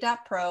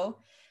 renegade.pro.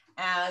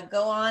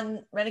 Go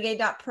on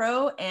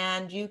renegade.pro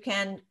and you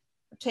can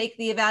take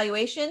the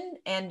evaluation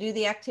and do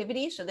the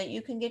activity so that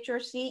you can get your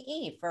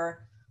CE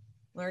for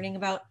learning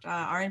about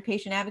RN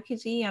patient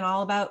advocacy and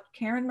all about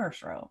Karen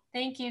Mersereau.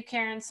 Thank you,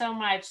 Karen, so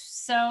much.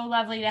 So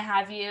lovely to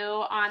have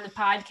you on the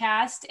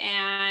podcast,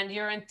 and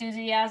your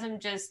enthusiasm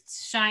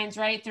just shines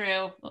right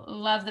through.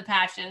 Love the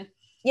passion.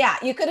 Yeah,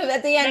 you could have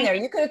at the end there,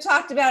 you could have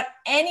talked about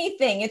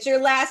anything. It's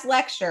your last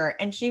lecture,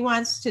 and she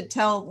wants to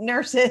tell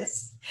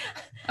nurses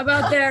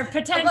about their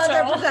potential. About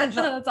their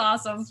potential. That's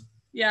awesome.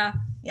 Yeah.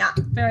 Yeah.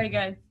 Very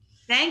good.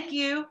 Thank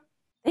you.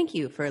 Thank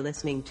you for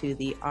listening to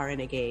the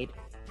RNegade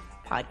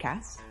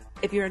podcast.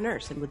 If you're a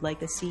nurse and would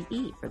like a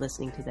CE for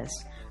listening to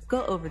this,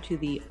 go over to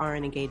the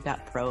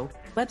rnegade.pro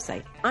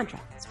website.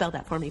 Andra, spell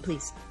that for me,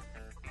 please.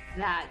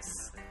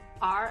 That's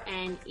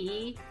RNEGADE.pro.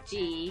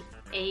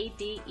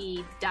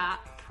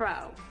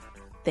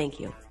 Thank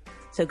you.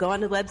 So go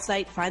on the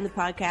website, find the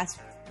podcast,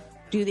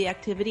 do the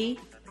activity.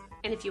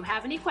 And if you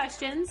have any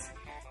questions,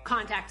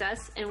 contact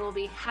us and we'll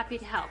be happy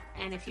to help.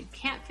 And if you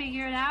can't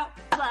figure it out,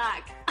 good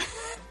luck.